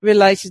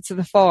related to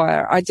the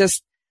fire. I've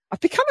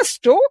become a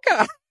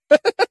stalker.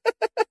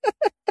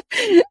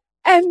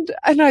 And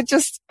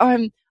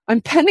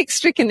I'm panic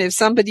stricken if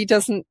somebody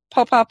doesn't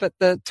pop up at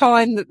the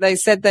time that they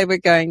said they were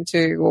going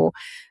to,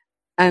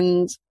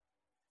 and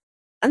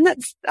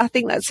I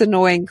think that's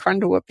annoying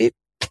Crundle a bit.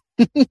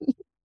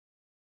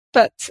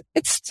 But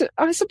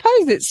I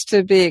suppose it's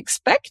to be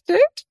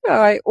expected.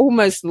 I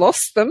almost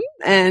lost them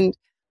and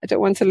I don't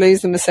want to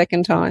lose them a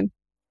second time,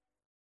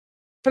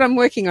 but I'm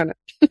working on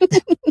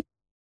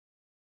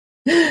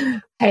it.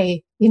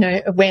 Hey,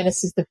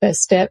 awareness is the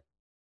first step.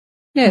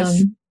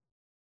 Yes.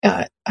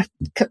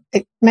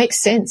 It makes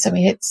sense. I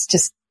mean, it's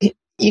just,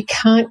 you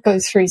can't go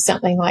through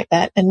something like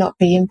that and not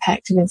be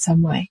impacted in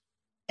some way,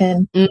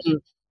 and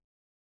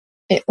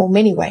or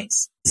many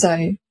ways.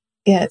 So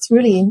yeah, it's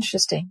really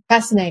interesting,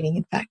 fascinating.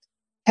 In fact,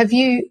 have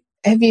you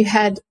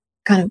had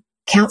kind of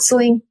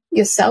counselling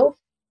yourself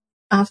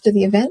after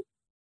the event?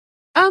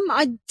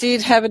 I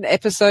did have an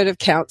episode of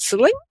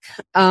counselling.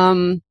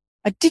 I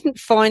didn't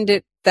find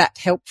it that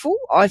helpful.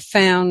 I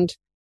found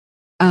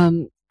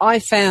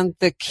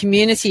the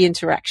community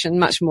interaction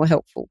much more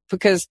helpful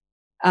because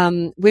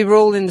we were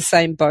all in the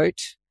same boat.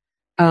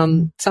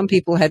 Some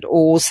people had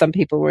oars, some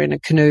people were in a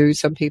canoe,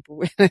 some people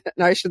were in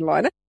an ocean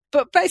liner.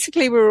 But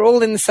basically we were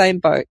all in the same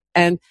boat,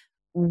 and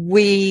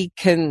we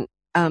can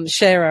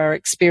share our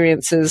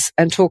experiences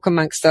and talk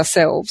amongst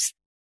ourselves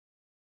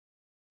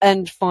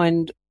and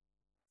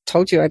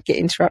told you I'd get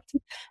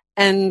interrupted,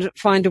 and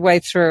find a way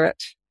through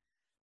it.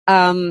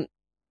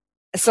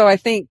 So I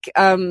think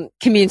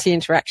community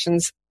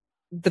interactions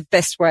the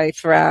best way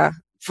for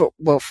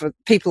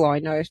people I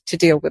know to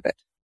deal with it.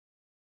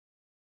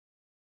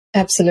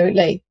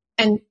 Absolutely.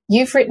 And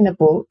you've written a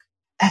book.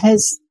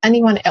 Has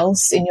anyone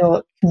else in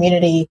your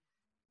community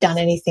done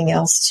anything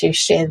else to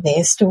share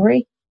their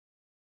story?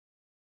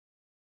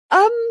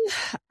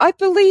 I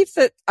believe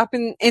that up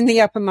in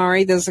the Upper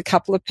Murray, there's a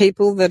couple of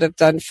people that have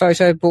done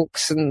photo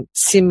books and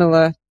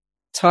similar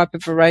type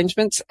of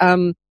arrangements.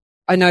 I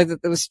know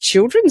that there was a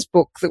children's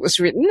book that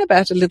was written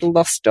about a little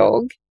lost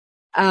dog,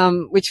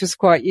 which was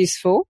quite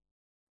useful,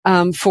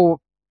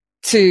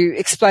 to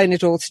explain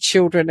it all to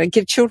children and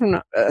give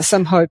children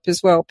some hope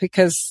as well,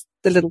 because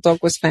the little dog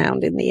was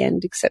found in the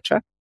end,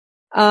 etc.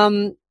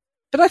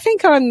 But I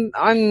think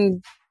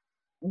I'm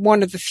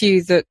one of the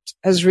few that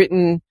has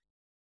written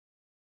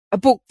a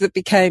book that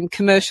became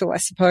commercial, I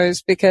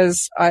suppose,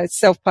 because I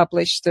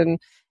self-published and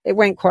it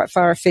went quite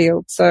far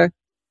afield. So,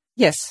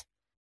 yes.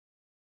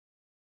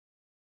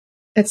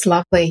 It's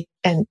lovely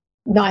and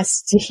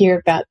nice to hear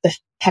about the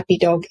happy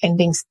dog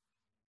endings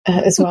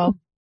as well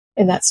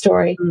in that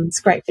story. It's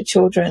great for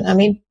children. I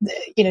mean,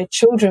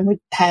 children would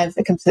have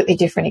a completely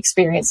different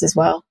experience as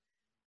well.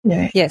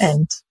 Yes.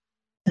 And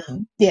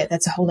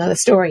that's a whole other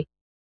story.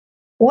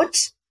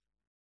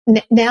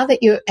 Now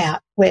that you're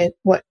out, you're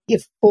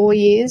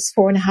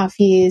 4.5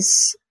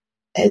 years,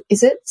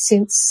 is it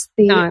since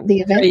the event?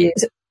 3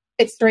 years.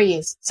 It's 3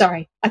 years.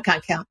 Sorry, I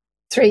can't count.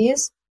 3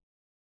 years?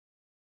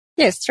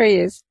 Yes, 3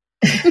 years.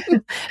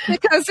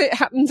 Because it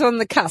happened on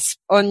the cusp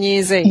on New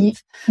Year's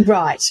Eve.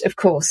 Right, of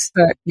course.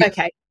 Yeah.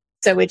 Okay,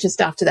 so we're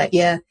just after that,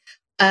 yeah.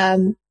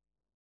 Do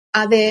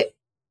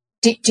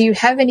you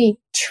have any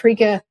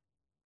trigger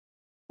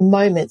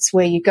moments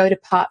where you go to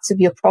parts of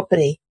your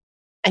property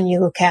and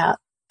you look out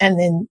and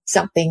then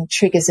something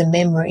triggers a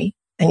memory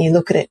and you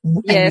look at it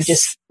and you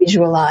just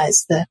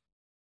visualize the...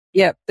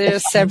 Yeah, there are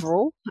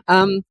several.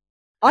 I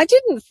thought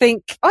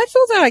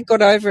that I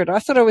got over it. I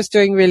thought I was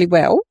doing really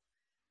well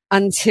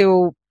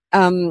until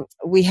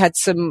we had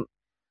some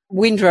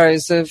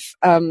windrows of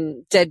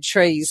dead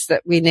trees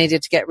that we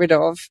needed to get rid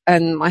of,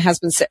 and my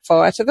husband set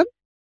fire to them.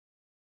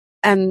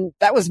 And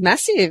that was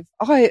massive.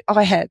 I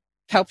had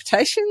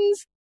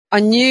palpitations. I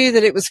knew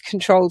that it was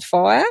controlled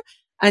fire,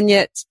 and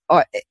yet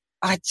I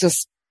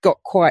just got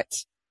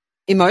quite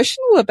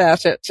emotional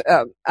about it.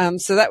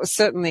 So that was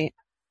certainly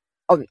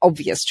an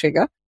obvious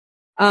trigger.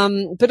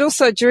 But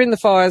also during the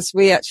fires,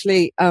 we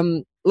actually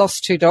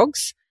lost 2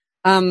 dogs.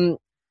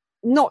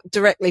 Not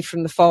directly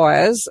from the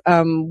fires.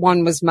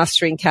 One was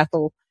mustering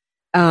cattle,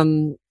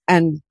 and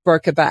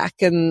broke her back,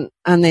 and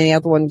then the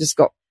other one just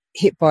got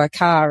hit by a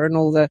car, and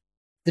all the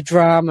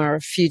drama a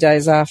few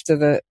days after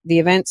the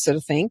event sort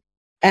of thing.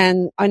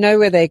 And I know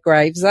where their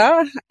graves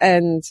are,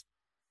 and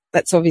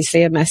that's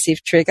obviously a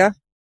massive trigger.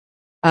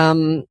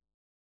 And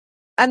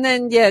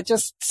then, yeah,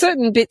 just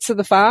certain bits of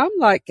the farm,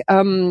 like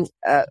on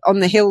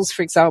the hills,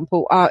 for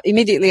example,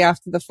 immediately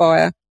after the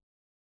fire,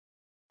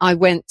 I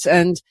went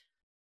and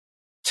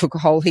took a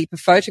whole heap of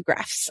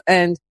photographs,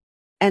 and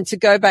to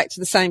go back to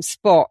the same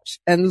spot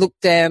and look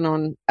down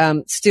on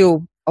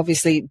still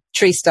obviously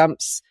tree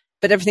stumps,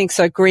 but everything's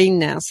so green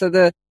now. So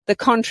the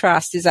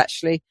contrast is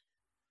actually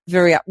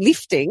very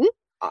uplifting.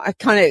 It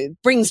kind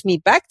of brings me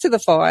back to the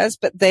fires,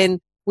 but then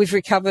we've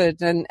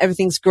recovered and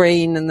everything's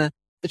green, and the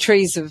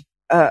trees have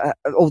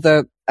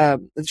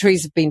the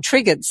trees have been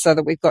triggered so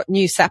that we've got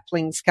new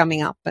saplings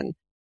coming up, and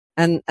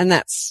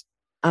that's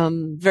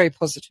very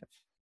positive.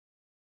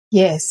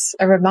 Yes,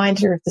 a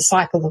reminder of the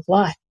cycle of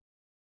life.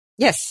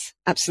 Yes,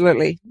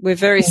 absolutely. We're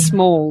very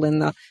small in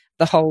the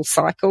whole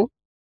cycle.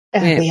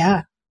 We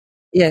are.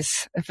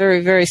 Yes, a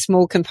very, very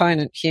small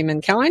component,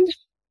 humankind.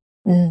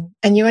 And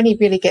you only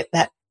really get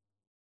that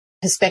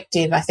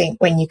perspective, I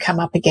think, when you come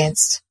up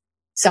against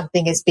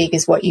something as big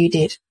as what you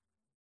did,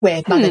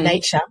 where Mother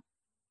Nature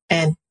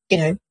and,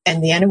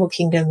 and the animal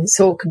kingdom is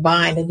all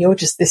combined, and you're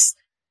just this,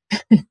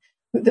 the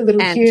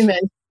little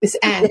human, this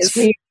ant.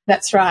 Yes.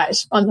 That's right,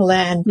 on the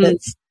land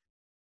that's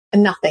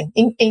nothing,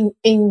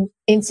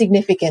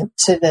 insignificant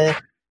to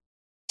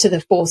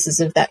the forces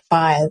of that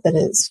fire that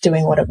is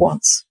doing what it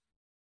wants.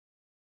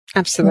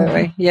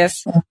 Absolutely,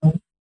 yes. Mm-hmm.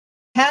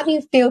 How do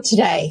you feel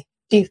today?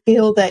 Do you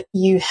feel that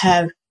you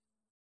have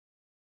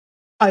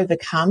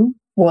overcome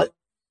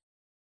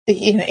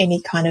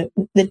any kind of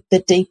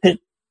the deeper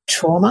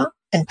trauma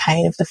and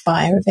pain of the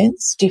fire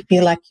events? Do you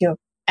feel like you're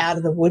out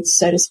of the woods,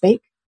 so to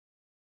speak?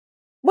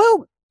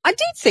 Well, I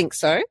did think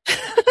so.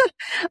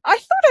 I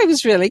thought I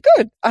was really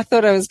good. I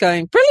thought I was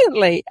going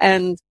brilliantly,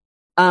 and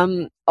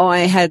I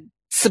had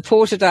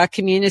supported our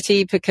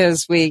community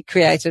because we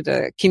created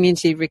a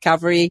community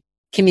recovery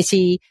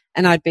committee,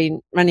 and I'd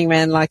been running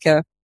around like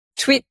a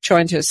twit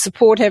trying to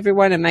support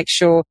everyone and make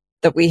sure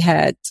that we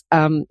had,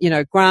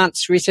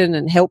 grants written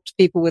and helped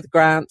people with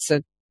grants,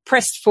 and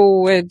pressed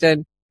forward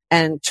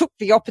and took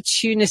the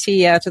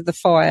opportunity out of the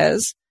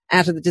fires,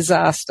 out of the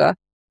disaster,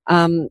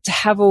 to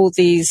have all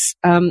these,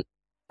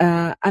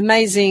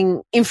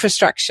 amazing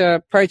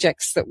infrastructure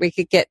projects that we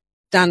could get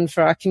done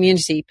for our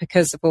community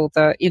because of all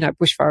the,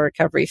 bushfire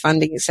recovery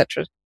funding,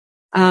 etc.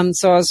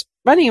 So I was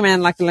running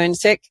around like a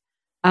lunatic.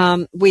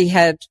 We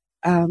had,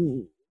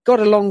 got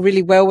along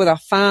really well with our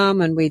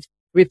farm, and we'd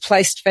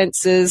replaced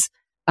fences.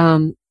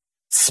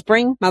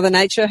 Spring, Mother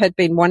Nature had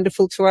been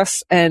wonderful to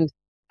us, and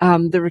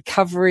the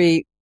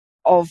recovery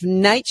of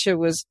nature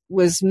was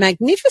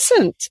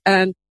magnificent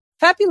and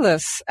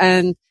fabulous.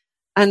 And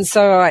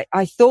so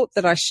I thought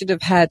that I should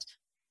have had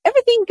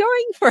everything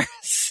going for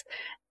us.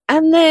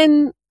 And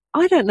then,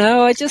 I don't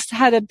know, I just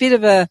had a bit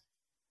of a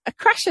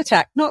crash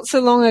attack not so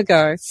long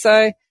ago.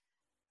 So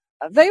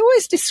they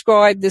always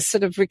describe this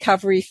sort of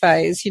recovery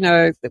phase,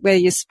 where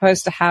you're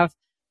supposed to have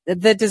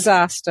the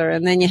disaster,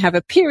 and then you have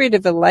a period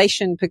of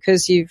elation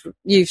because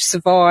you've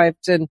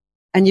survived and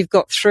you've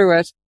got through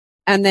it.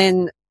 And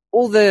then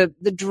all the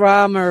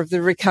drama of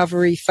the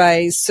recovery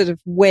phase sort of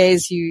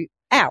wears you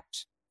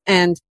out,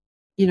 and,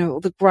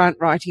 all the grant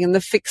writing and the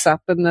fix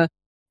up and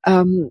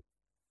the,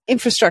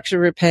 infrastructure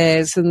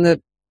repairs and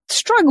the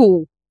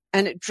struggle,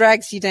 and it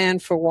drags you down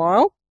for a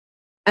while.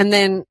 And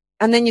then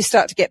you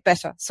start to get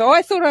better. So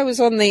I thought I was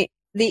on the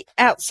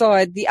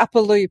outside, the upper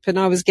loop, and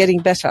I was getting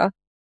better.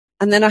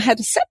 And then I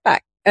had a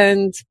setback,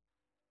 and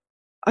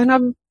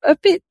I'm a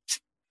bit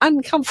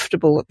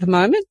uncomfortable at the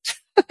moment,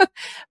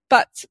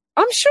 but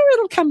I'm sure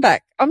it'll come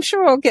back. I'm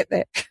sure I'll get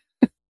there.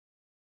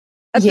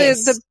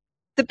 Yes.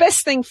 The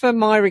best thing for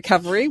my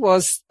recovery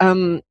was,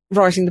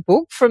 writing the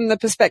book, from the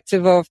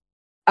perspective of,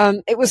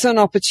 it was an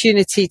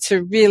opportunity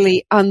to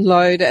really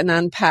unload and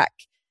unpack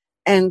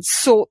and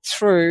sort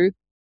through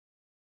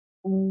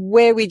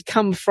where we'd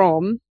come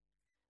from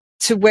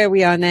to where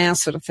we are now,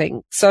 sort of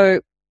thing.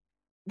 So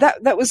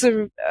that was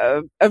a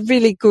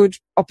really good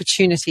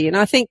opportunity. And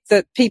I think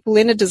that people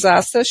in a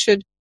disaster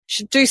should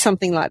do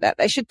something like that.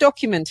 They should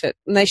document it,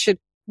 and they should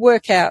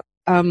work out,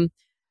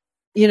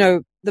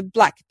 the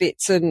black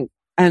bits and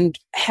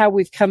how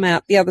we've come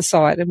out the other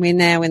side. And we're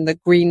now in the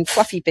green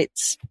fluffy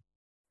bits.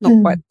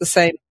 Not quite the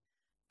same,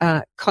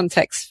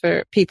 context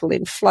for people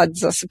in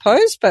floods, I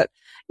suppose, but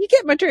you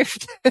get my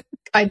drift.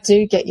 I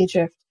do get your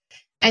drift.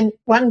 And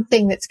one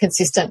thing that's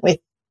consistent with,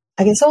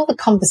 I guess, all the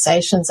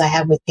conversations I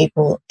have with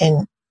people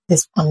on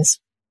this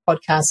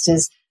podcast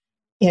is,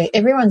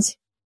 everyone's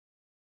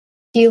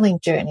healing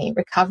journey,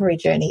 recovery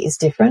journey is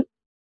different.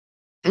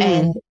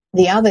 And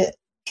the other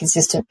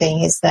consistent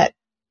thing is that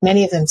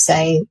many of them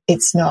say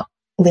it's not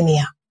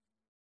linear.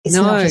 It's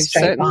not a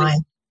straight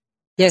line.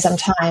 Yes.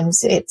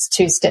 Sometimes it's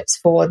 2 steps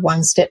forward,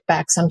 1 step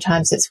back.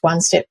 Sometimes it's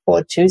 1 step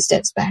forward, 2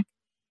 steps back.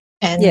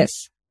 And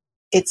yes,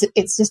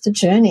 it's just a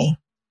journey.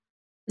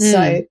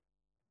 So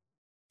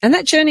And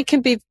that journey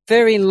can be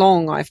very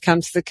long, I've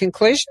come to the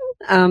conclusion.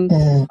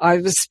 I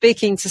was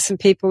speaking to some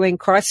people in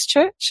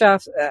Christchurch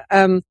after,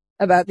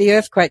 about the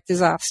earthquake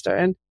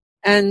disaster,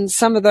 and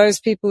some of those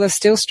people are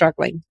still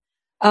struggling.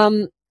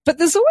 But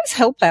there's always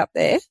help out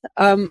there.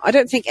 I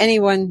don't think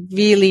anyone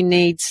really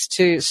needs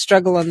to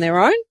struggle on their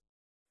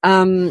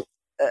own.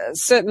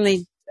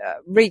 Certainly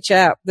reach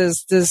out.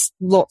 There's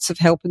lots of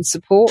help and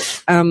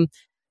support.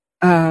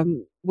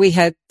 We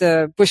had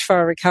the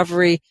bushfire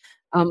recovery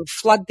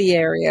flood the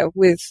area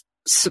with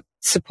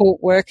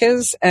support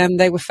workers, and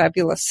they were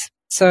fabulous.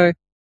 So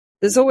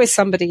there's always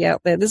somebody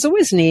out there. There's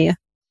always near.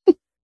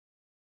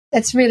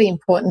 That's really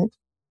important,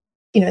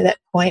 that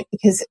point,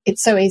 because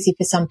it's so easy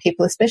for some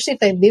people, especially if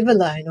they live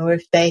alone or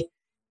if they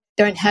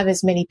don't have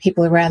as many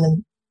people around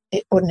them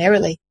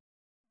ordinarily,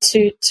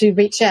 to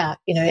reach out,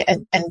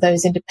 and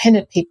those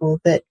independent people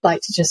that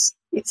like to just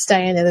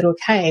stay in their little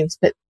caves.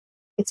 But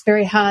it's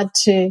very hard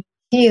to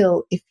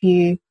heal if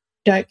you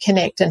don't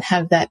connect and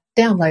have that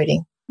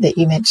downloading that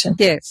you mentioned.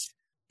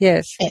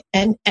 Yes.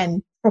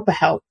 And proper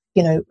help,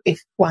 if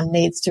one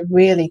needs to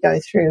really go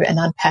through and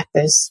unpack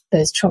those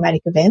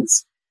traumatic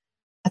events.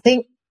 I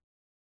think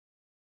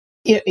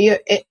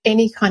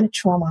any kind of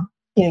trauma,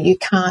 you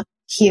can't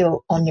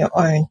heal on your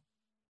own.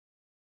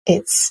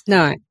 It's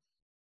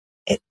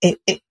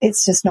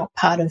just not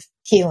part of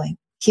healing.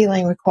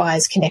 Healing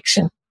requires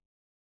connection.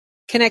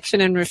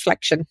 Connection and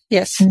reflection.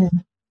 Yes.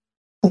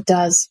 It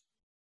does.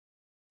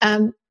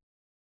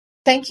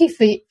 Thank you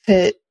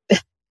for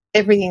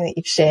everything that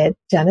you've shared,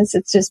 Janice.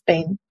 It's just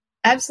been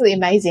absolutely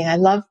amazing.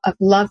 I've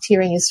loved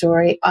hearing your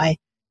story.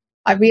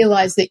 I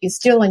realize that you're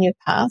still on your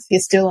path.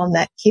 You're still on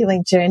that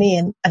healing journey,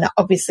 and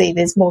obviously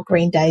there's more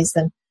green days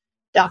than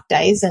dark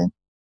days. And,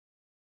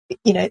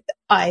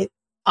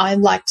 I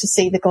like to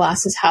see the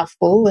glass as half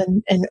full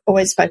and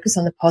always focus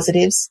on the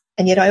positives.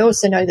 And yet I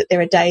also know that there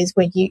are days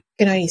when you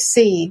can only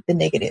see the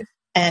negative,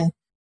 and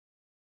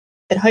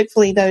that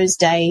hopefully those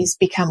days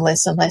become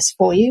less and less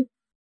for you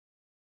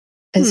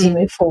as you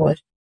move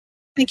forward.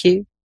 Thank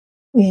you.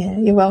 Yeah,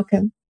 you're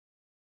welcome.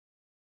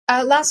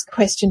 Last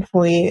question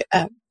for you.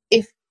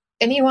 If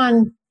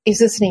anyone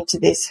is listening to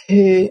this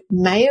who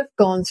may have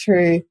gone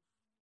through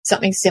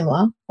something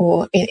similar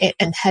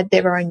and had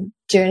their own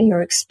journey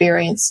or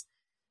experience,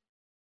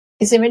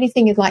 is there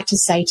anything you'd like to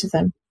say to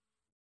them?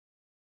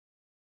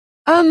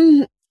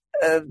 There's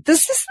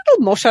this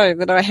little motto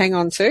that I hang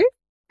on to,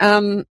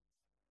 and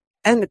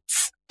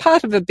it's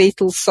part of a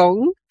Beatles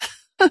song,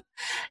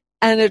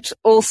 and it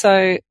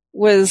also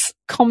was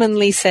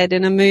commonly said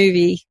in a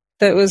movie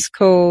that was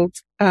called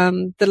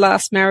The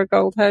Last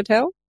Marigold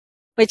Hotel,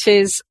 which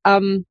is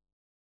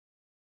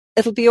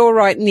it'll be all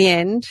right in the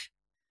end,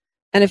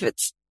 and if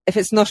it's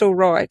not all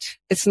right,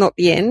 it's not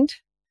the end.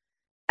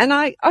 And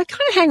I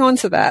kind of hang on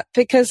to that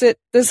because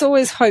there's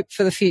always hope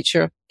for the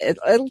future.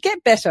 It'll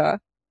get better.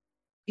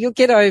 You'll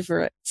get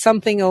over it.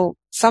 Something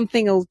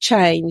will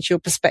change your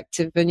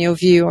perspective and your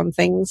view on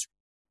things.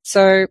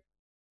 So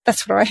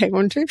that's what I hang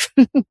on to.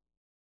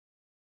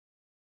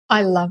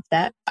 I love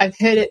that. I've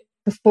heard it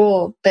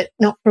before, but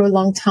not for a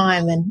long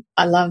time. And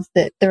I love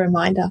the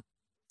reminder.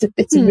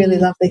 It's a really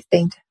lovely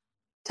thing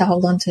to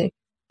hold on to.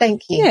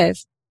 Thank you.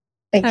 Yes.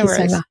 Thank you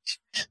so much.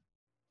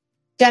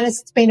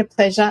 Janice, it's been a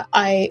pleasure.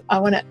 I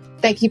want to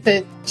thank you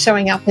for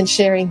showing up and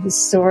sharing this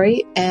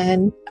story.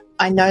 And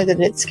I know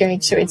that it's going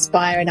to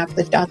inspire and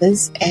uplift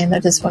others. And I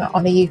just want to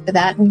honour you for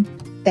that. And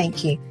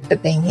thank you for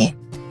being here.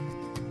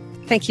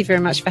 Thank you very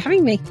much for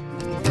having me.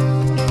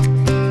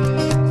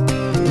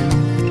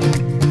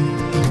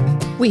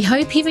 We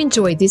hope you've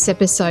enjoyed this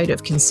episode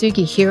of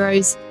Kintsugi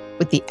Heroes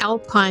with the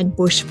Alpine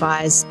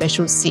Bushfires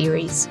special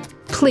series.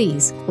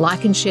 Please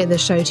like and share the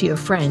show to your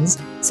friends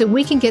so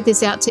we can get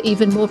this out to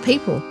even more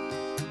people.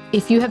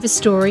 If you have a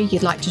story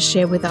you'd like to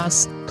share with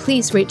us,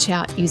 please reach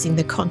out using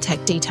the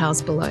contact details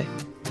below.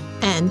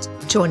 And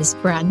join us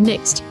for our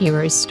next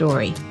hero's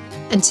story.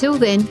 Until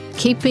then,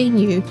 keep being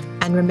you,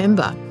 and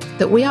remember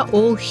that we are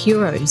all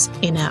heroes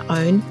in our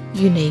own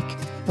unique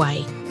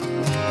way.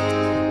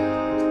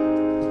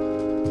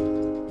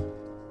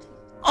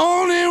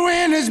 Only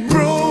when it's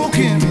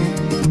broken.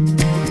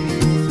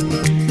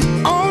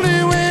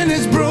 Only when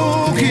it's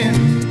broken.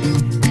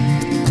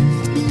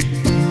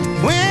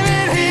 When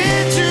it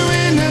hits you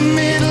in the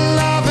middle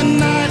of the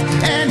night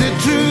and the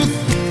truth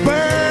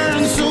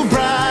burns so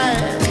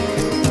bright.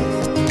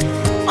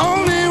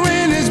 Only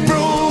when it's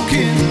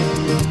broken.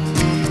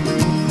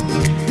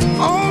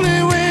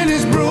 Only when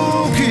it's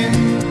broken.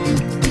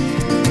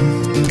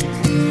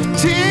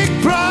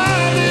 Take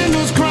pride in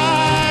those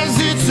cries.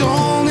 It's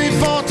only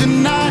for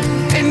tonight,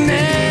 and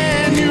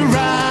then you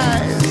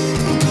rise.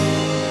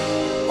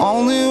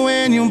 Only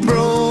when you're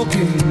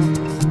broken.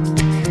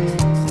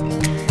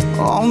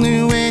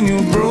 Only